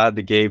Todd,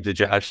 to Gabe to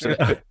Josh.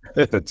 Well,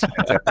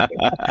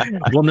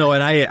 no,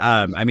 and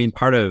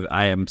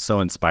I am so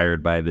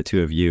inspired by the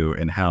two of you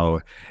and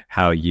how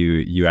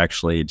you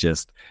actually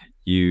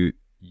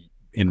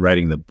in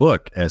writing the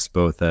book as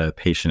both a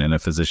patient and a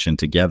physician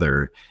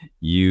together,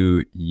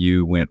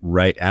 you went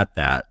right at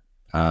that,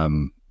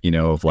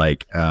 of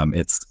like,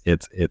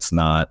 it's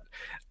not,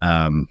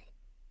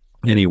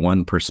 any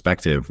one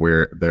perspective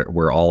where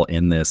we're all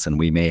in this, and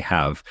we may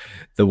have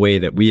the way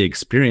that we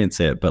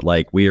experience it, but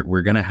like we're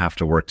going to have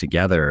to work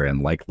together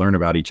and like learn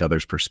about each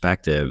other's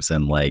perspectives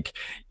and like,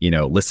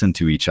 listen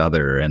to each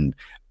other. And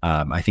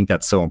I think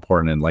that's so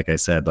important. And like I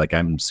said, like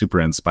I'm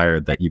super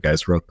inspired that you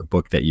guys wrote the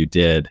book that you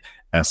did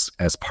as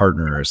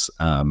partners.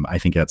 I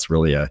think that's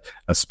really a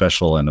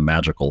special and a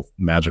magical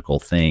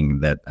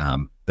thing that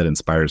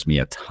inspires me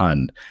a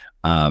ton.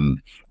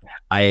 And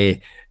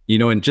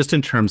just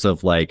in terms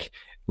of like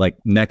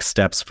next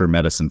steps for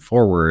Medicine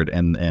Forward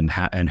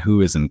and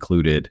who is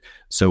included.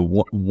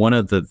 So one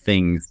of the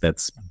things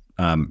that's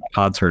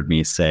Todd's heard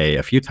me say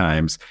a few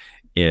times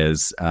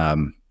is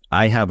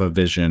I have a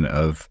vision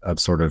of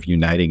sort of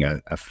uniting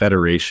a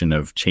federation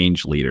of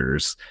change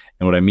leaders.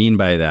 And what I mean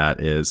by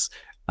that is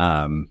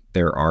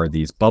there are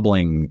these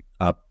bubbling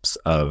ups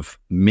of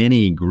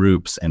many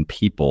groups and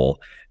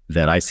people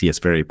that I see as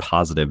very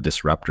positive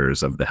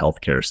disruptors of the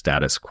healthcare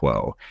status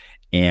quo.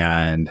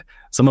 And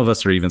some of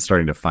us are even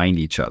starting to find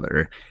each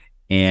other.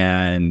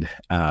 And,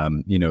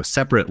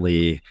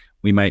 separately,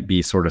 we might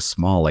be sort of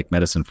small, like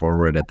Medicine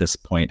Forward at this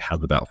point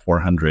has about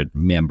 400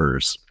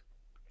 members.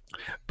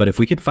 But if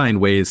we could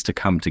find ways to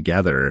come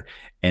together,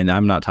 and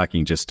I'm not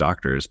talking just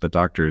doctors, but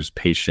doctors,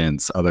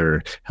 patients,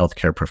 other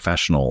healthcare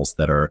professionals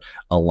that are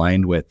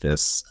aligned with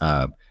this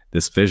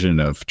vision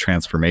of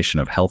transformation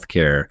of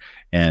healthcare.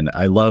 And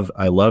I love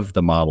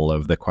the model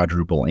of the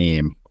quadruple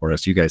aim, or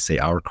as you guys say,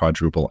 our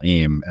quadruple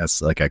aim,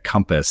 as like a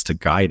compass to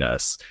guide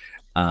us.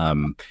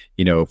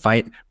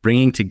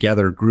 Bringing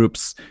together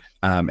groups.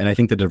 And I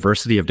think the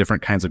diversity of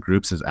different kinds of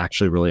groups is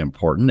actually really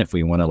important if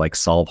we want to like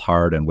solve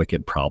hard and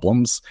wicked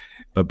problems.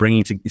 But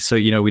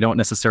we don't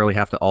necessarily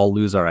have to all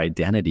lose our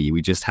identity.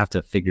 We just have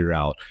to figure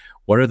out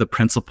what are the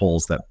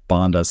principles that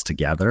bond us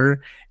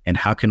together, and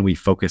how can we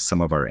focus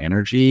some of our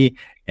energy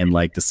and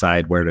like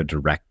decide where to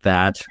direct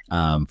that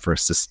for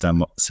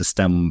system.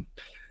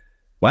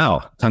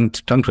 Wow, tongue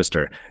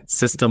twister.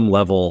 System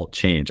level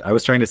change. I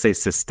was trying to say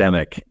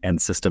systemic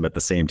and system at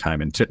the same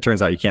time, and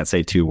turns out you can't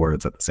say two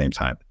words at the same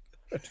time.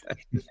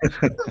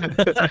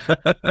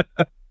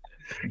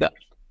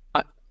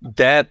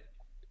 That,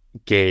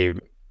 Gabe,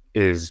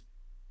 is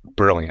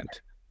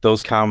brilliant.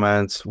 Those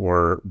comments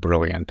were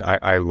brilliant.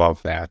 I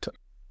love that.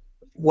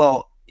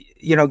 Well,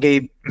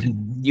 Gabe,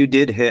 you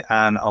did hit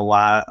on a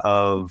lot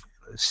of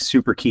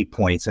super key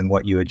points in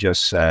what you had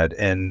just said.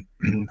 And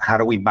how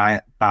do we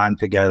bond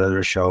together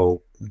to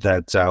show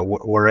that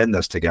we're in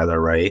this together,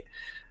 right?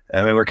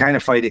 I mean, we're kind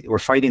of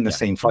fighting the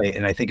same fight.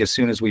 And I think as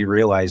soon as we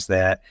realize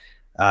that,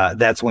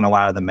 that's when a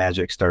lot of the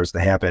magic starts to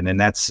happen. And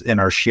that's in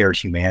our shared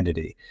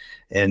humanity.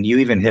 And you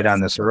even hit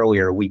on this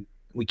earlier. We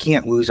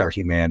can't lose our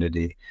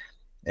humanity.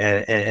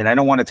 And I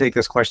don't want to take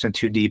this question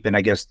too deep. And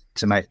I guess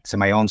to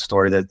my own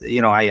story that,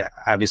 I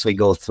obviously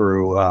go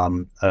through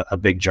a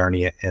big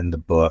journey in the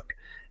book.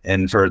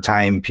 And for a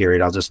time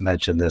period, I'll just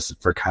mention this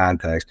for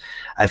context.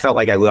 I felt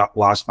like I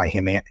lost my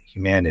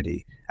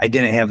humanity. I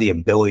didn't have the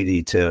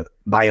ability to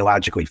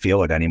biologically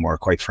feel it anymore,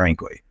 quite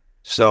frankly.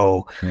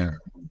 So,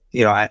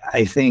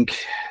 I think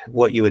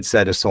what you had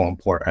said is so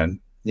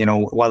important.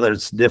 Whether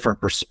it's different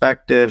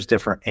perspectives,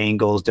 different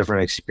angles,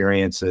 different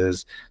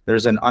experiences,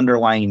 there's an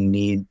underlying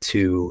need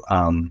to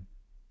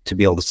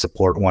be able to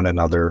support one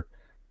another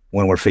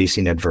when we're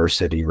facing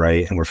adversity,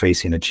 right? And we're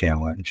facing a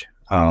challenge.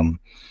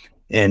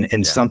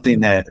 And something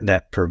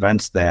that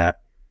prevents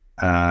that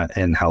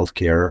in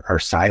healthcare are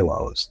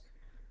silos,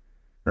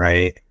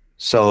 right?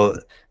 So,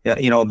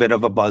 a bit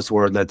of a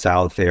buzzword that's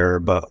out there,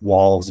 but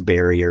walls,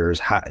 barriers,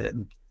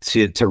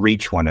 to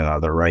reach one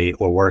another, right?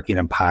 We're working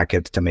in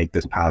pockets to make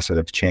this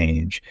positive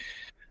change.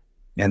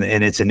 And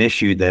it's an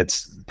issue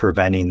that's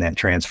preventing that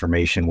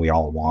transformation we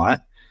all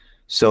want.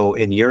 So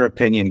in your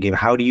opinion, Gabe,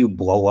 how do you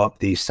blow up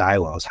these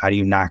silos? How do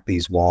you knock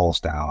these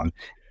walls down?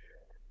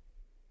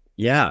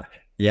 Yeah.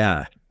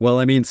 Well,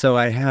 I mean, so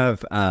I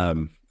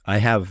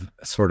have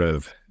sort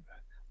of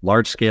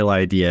large scale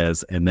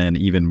ideas and then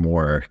even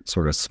more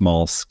sort of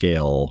small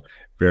scale,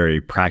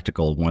 very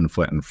practical, one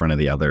foot in front of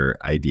the other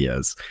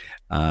ideas.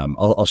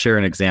 I'll share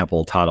an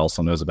example. Todd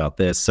also knows about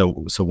this.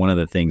 So one of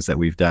the things that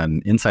we've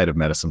done inside of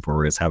Medicine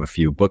Forward is have a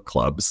few book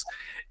clubs.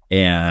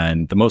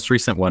 And the most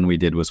recent one we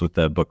did was with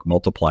the book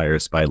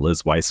Multipliers by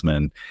Liz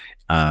Weissman.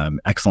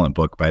 Excellent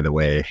book, by the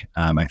way.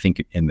 I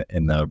think in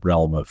the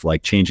realm of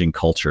like changing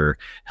culture,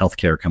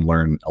 healthcare can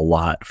learn a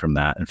lot from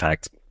that. In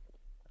fact,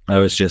 I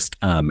was just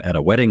at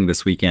a wedding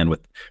this weekend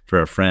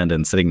for a friend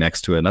and sitting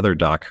next to another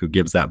doc who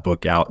gives that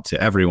book out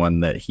to everyone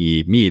that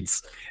he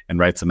meets and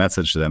writes a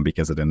message to them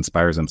because it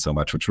inspires him so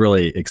much, which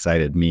really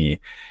excited me.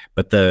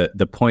 But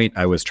the point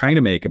I was trying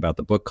to make about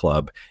the book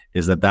club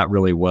is that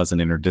really was an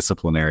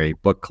interdisciplinary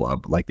book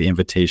club. Like the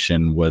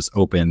invitation was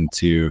open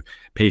to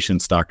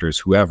patients, doctors,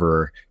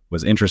 whoever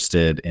was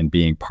interested in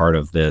being part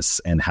of this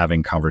and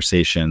having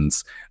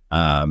conversations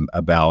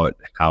about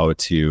how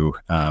to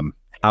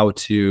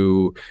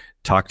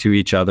talk to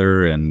each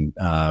other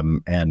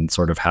and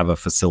sort of have a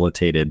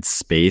facilitated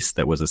space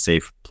that was a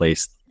safe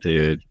place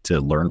to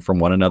learn from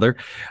one another.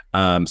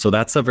 So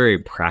that's a very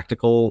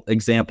practical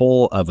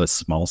example of a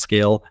small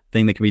scale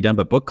thing that can be done.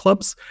 But book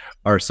clubs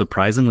are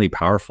surprisingly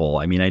powerful.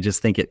 I mean, I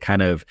just think it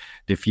kind of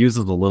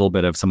diffuses a little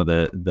bit of some of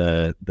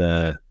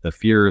the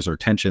fears or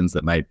tensions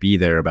that might be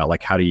there about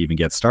like, how do you even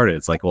get started?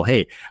 It's like, well,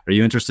 hey, are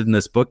you interested in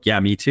this book? Yeah,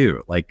 me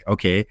too. Like,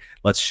 okay,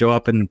 let's show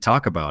up and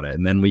talk about it.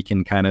 And then we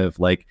can kind of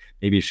like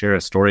maybe share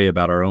a story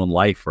about our own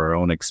life or our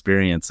own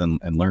experience and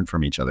learn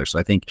from each other. So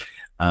I think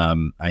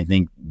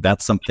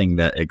that's something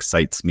that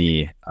excites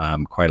me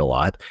quite a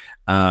lot.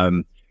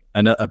 And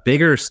a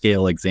bigger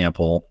scale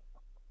example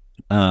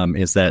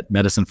is that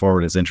Medicine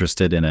Forward is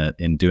interested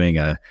in doing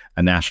a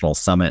national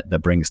summit that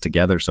brings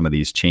together some of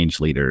these change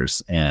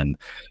leaders and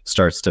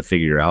starts to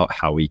figure out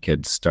how we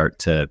could start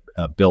to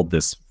build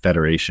this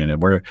federation.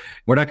 And we're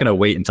not going to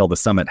wait until the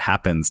summit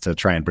happens to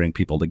try and bring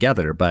people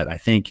together. But I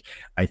think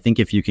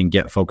if you can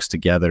get folks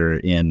together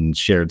in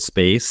shared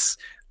space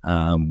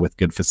with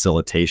good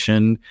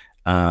facilitation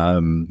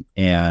and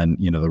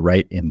the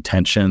right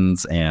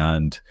intentions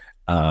and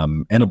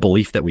a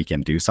belief that we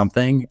can do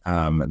something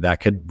that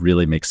could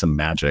really make some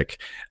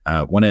magic.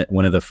 One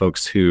of the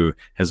folks who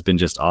has been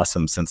just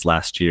awesome since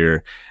last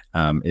year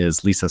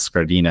is Lisa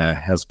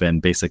Scardina, has been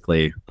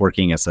basically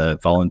working as a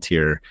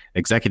volunteer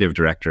executive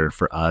director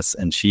for us.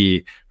 And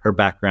her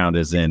background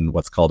is in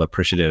what's called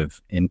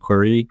appreciative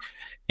inquiry.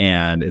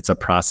 And it's a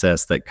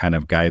process that kind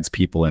of guides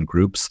people in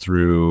groups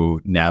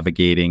through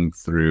navigating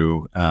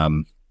through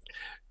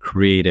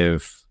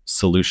creative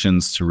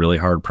solutions to really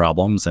hard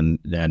problems. And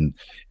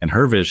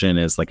her vision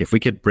is like, if we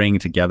could bring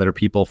together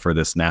people for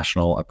this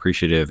National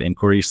Appreciative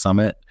Inquiry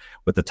Summit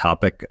with the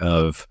topic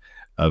of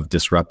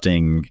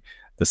disrupting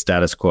the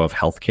status quo of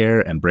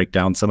healthcare and break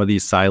down some of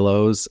these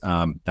silos,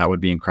 that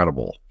would be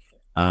incredible.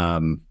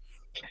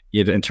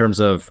 In terms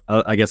of,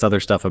 I guess, other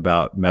stuff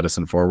about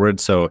Medicine Forward.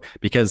 So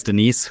because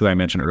Denise, who I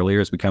mentioned earlier,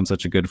 has become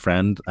such a good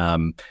friend,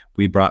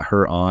 we brought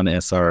her on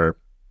as our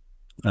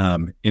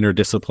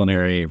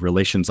interdisciplinary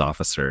relations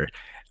officer.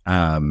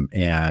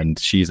 And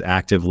she's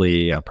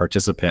actively a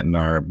participant in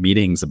our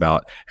meetings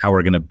about how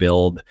we're going to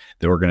build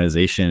the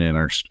organization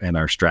and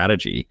our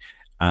strategy.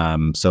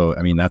 So,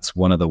 I mean, that's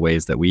one of the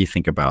ways that we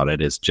think about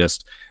it is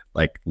just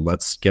like,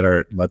 let's get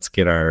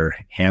our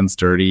hands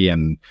dirty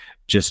and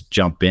just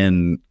jump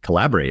in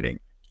collaborating.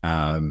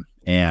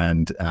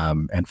 and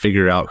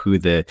figure out who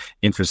the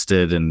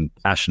interested and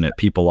passionate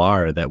people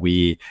are that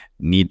we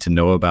need to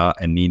know about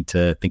and need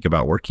to think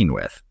about working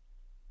with.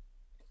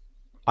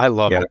 I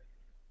love it.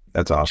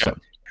 That's awesome.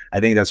 I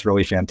think that's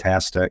really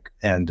fantastic.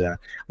 And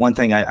one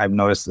thing I've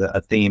noticed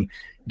a theme,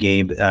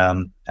 Gabe,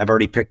 I've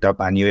already picked up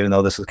on you, even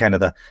though this is kind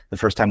of the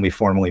first time we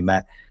formally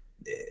met.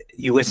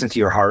 You listen to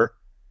your heart,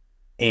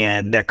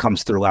 and that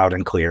comes through loud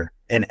and clear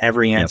in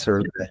every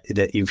answer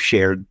that you've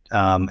shared.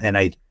 And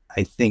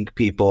I think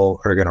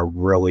people are going to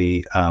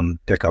really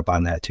pick up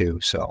on that too.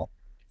 So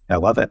I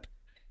love it.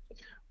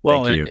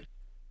 Well, thank you.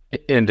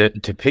 And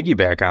to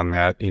piggyback on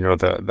that,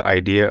 the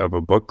idea of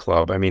a book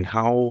club, I mean,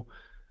 how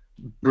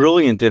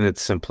brilliant in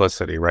its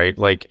simplicity, right?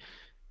 Like,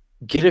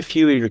 get a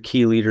few of your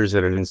key leaders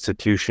at an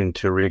institution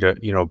to read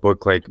a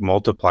book like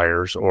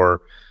Multipliers,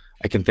 or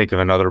I can think of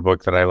another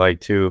book that I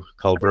like too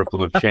called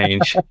Ripple of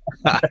Change.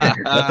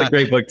 That's a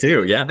great book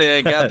too. Yeah.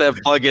 I got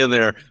that plug in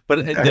there.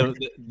 But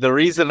the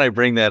reason I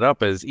bring that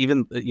up is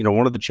even,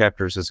 one of the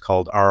chapters is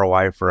called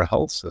ROI for a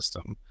Health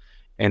System.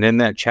 And in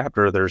that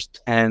chapter, there's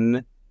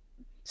 10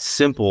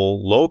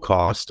 simple, low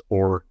cost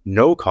or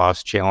no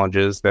cost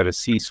challenges that a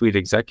C-suite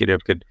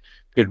executive could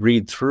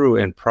read through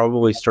and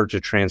probably start to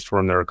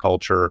transform their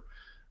culture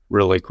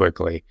really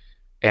quickly.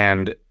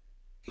 And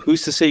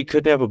who's to say you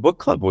couldn't have a book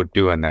club with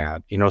doing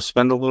that?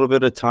 Spend a little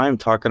bit of time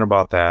talking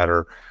about that.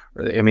 Or,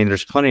 I mean,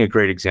 there's plenty of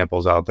great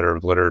examples out there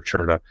of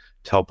literature to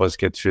help us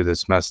get through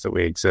this mess that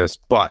we exist.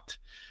 But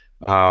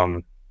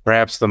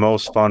perhaps the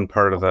most fun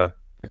part of the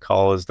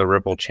call is the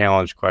Ripple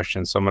Challenge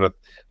question. So I'm going to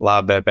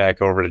lob that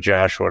back over to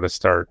Joshua to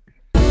start.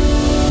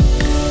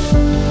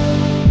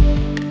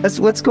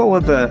 Let's go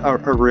with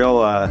a real,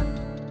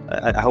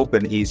 I hope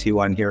an easy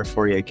one here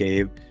for you,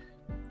 Gabe.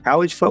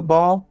 College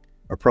football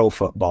or pro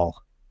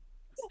football?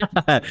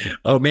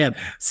 Oh man,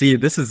 see,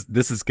 this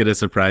is going to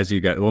surprise you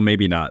guys. Well,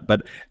 maybe not,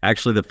 but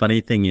actually the funny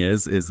thing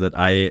is that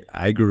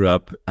I grew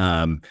up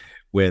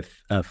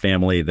with a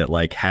family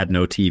that had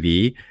no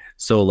TV.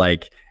 So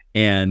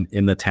and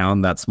in the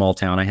town, that small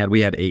town I had, we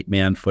had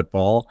 8-man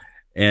football,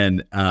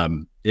 and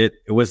it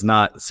was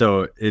not,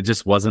 so it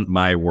just wasn't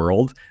my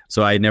world.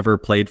 So I never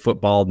played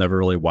football, never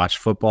really watched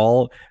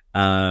football.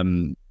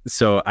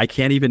 So I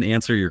can't even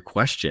answer your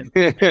question.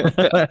 You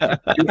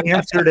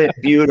answered it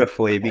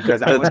beautifully,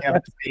 because I would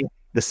have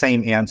the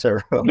same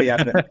answer.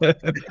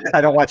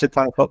 I don't watch a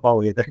ton of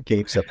football either,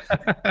 Gabe. So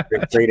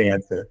great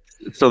answer.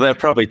 So that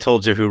probably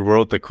told you who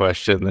wrote the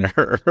question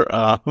there.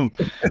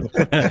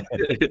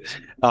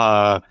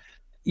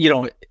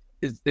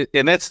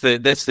 And that's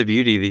the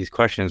beauty of these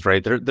questions,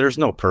 right? There's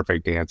no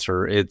perfect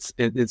answer. It's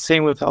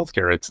same with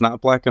healthcare. It's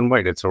not black and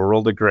white. It's a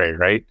world of gray,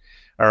 right?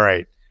 All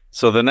right.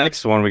 So the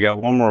next one, we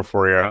got one more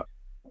for you.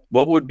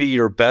 What would be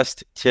your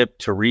best tip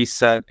to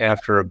reset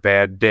after a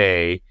bad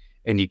day?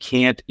 And you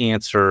can't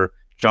answer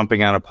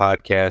jumping on a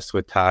podcast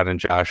with Todd and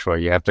Joshua.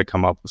 You have to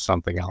come up with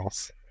something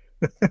else.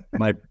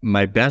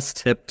 My best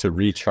tip to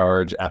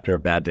recharge after a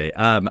bad day.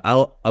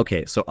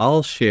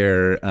 I'll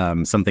share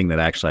something that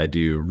actually I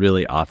do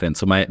really often.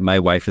 So my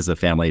wife is a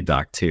family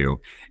doc too,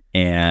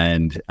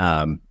 and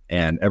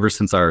ever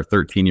since our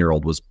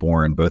 13-year-old was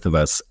born, both of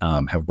us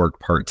have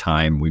worked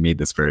part-time. We made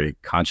this very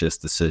conscious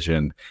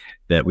decision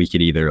that we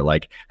could either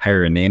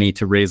hire a nanny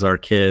to raise our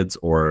kids,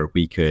 or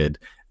we could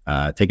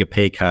take a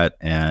pay cut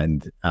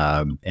and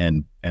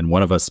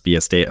one of us be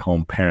a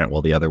stay-at-home parent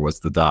while the other was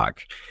the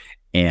doc.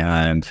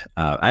 And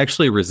I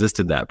actually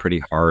resisted that pretty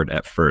hard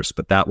at first,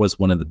 but that was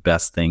one of the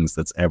best things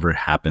that's ever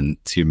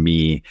happened to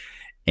me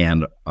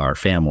and our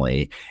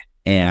family.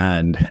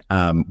 And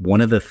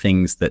one of the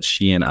things that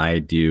she and I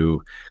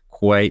do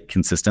quite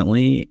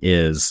consistently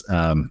is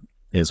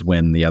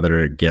when the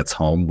other gets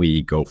home,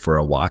 we go for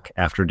a walk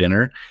after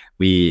dinner.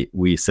 We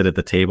sit at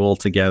the table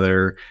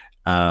together.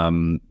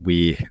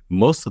 We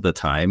most of the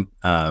time,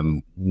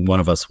 one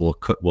of us will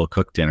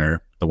cook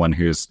dinner. The one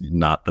who's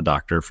not the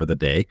doctor for the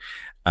day.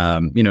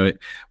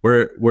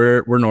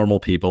 We're normal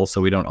people, so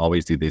we don't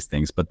always do these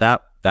things. But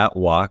that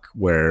walk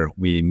where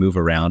we move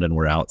around and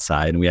we're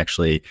outside, and we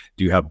actually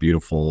do have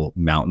beautiful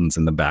mountains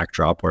in the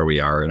backdrop where we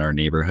are in our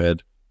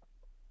neighborhood,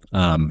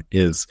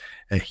 is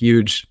a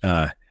huge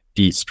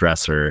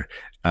de-stressor.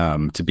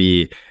 To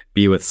be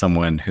with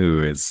someone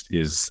who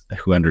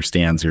who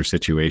understands your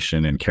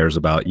situation and cares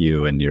about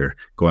you, and you're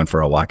going for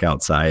a walk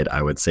outside,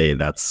 I would say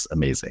that's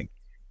amazing.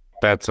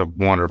 That's a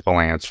wonderful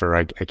answer.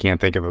 I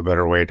can't think of a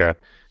better way to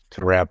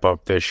wrap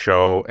up this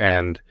show.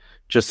 And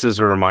just as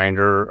a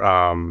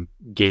reminder,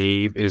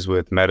 Gabe is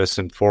with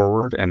Medicine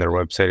Forward, and their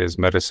website is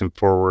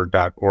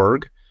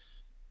medicineforward.org.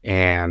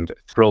 And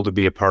thrilled to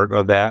be a part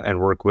of that and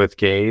work with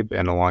Gabe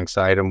and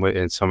alongside him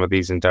in some of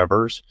these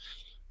endeavors.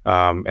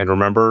 And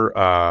remember,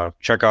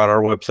 check out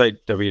our website,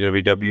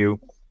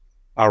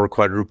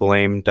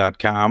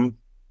 www.ourquadrupleaim.com. And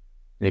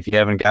if you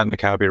haven't gotten a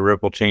copy of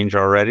Ripple Change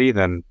already,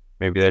 then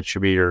maybe that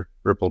should be your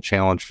Ripple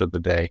challenge for the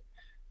day.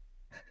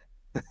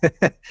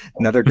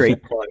 Another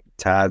great point,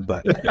 Todd,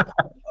 but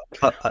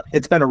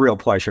it's been a real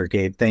pleasure,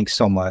 Gabe. Thanks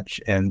so much.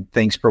 And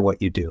thanks for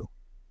what you do.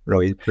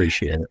 Really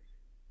appreciate it.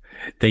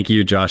 Thank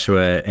you,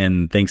 Joshua,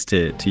 and thanks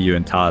to you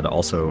and Todd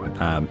also.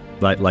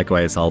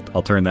 Likewise, I'll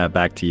turn that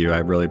back to you. I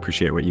really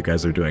appreciate what you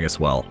guys are doing as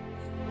well.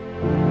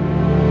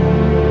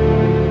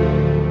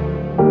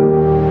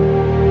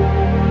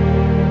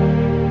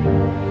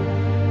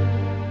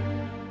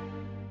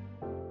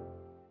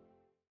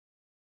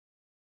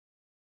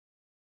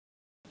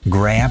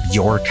 Grab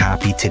your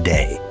copy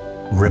today.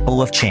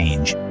 Ripple of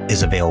Change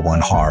is available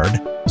in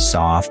hard,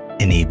 soft,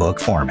 and ebook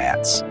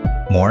formats.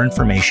 More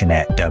information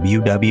at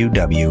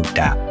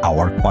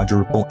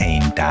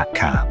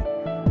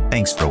www.ourquadrupleaim.com.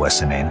 Thanks for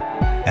listening,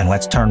 and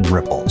let's turn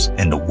ripples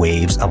into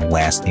waves of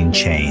lasting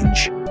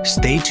change.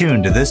 Stay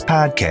tuned to this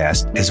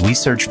podcast as we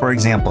search for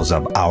examples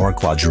of our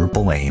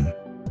quadruple aim.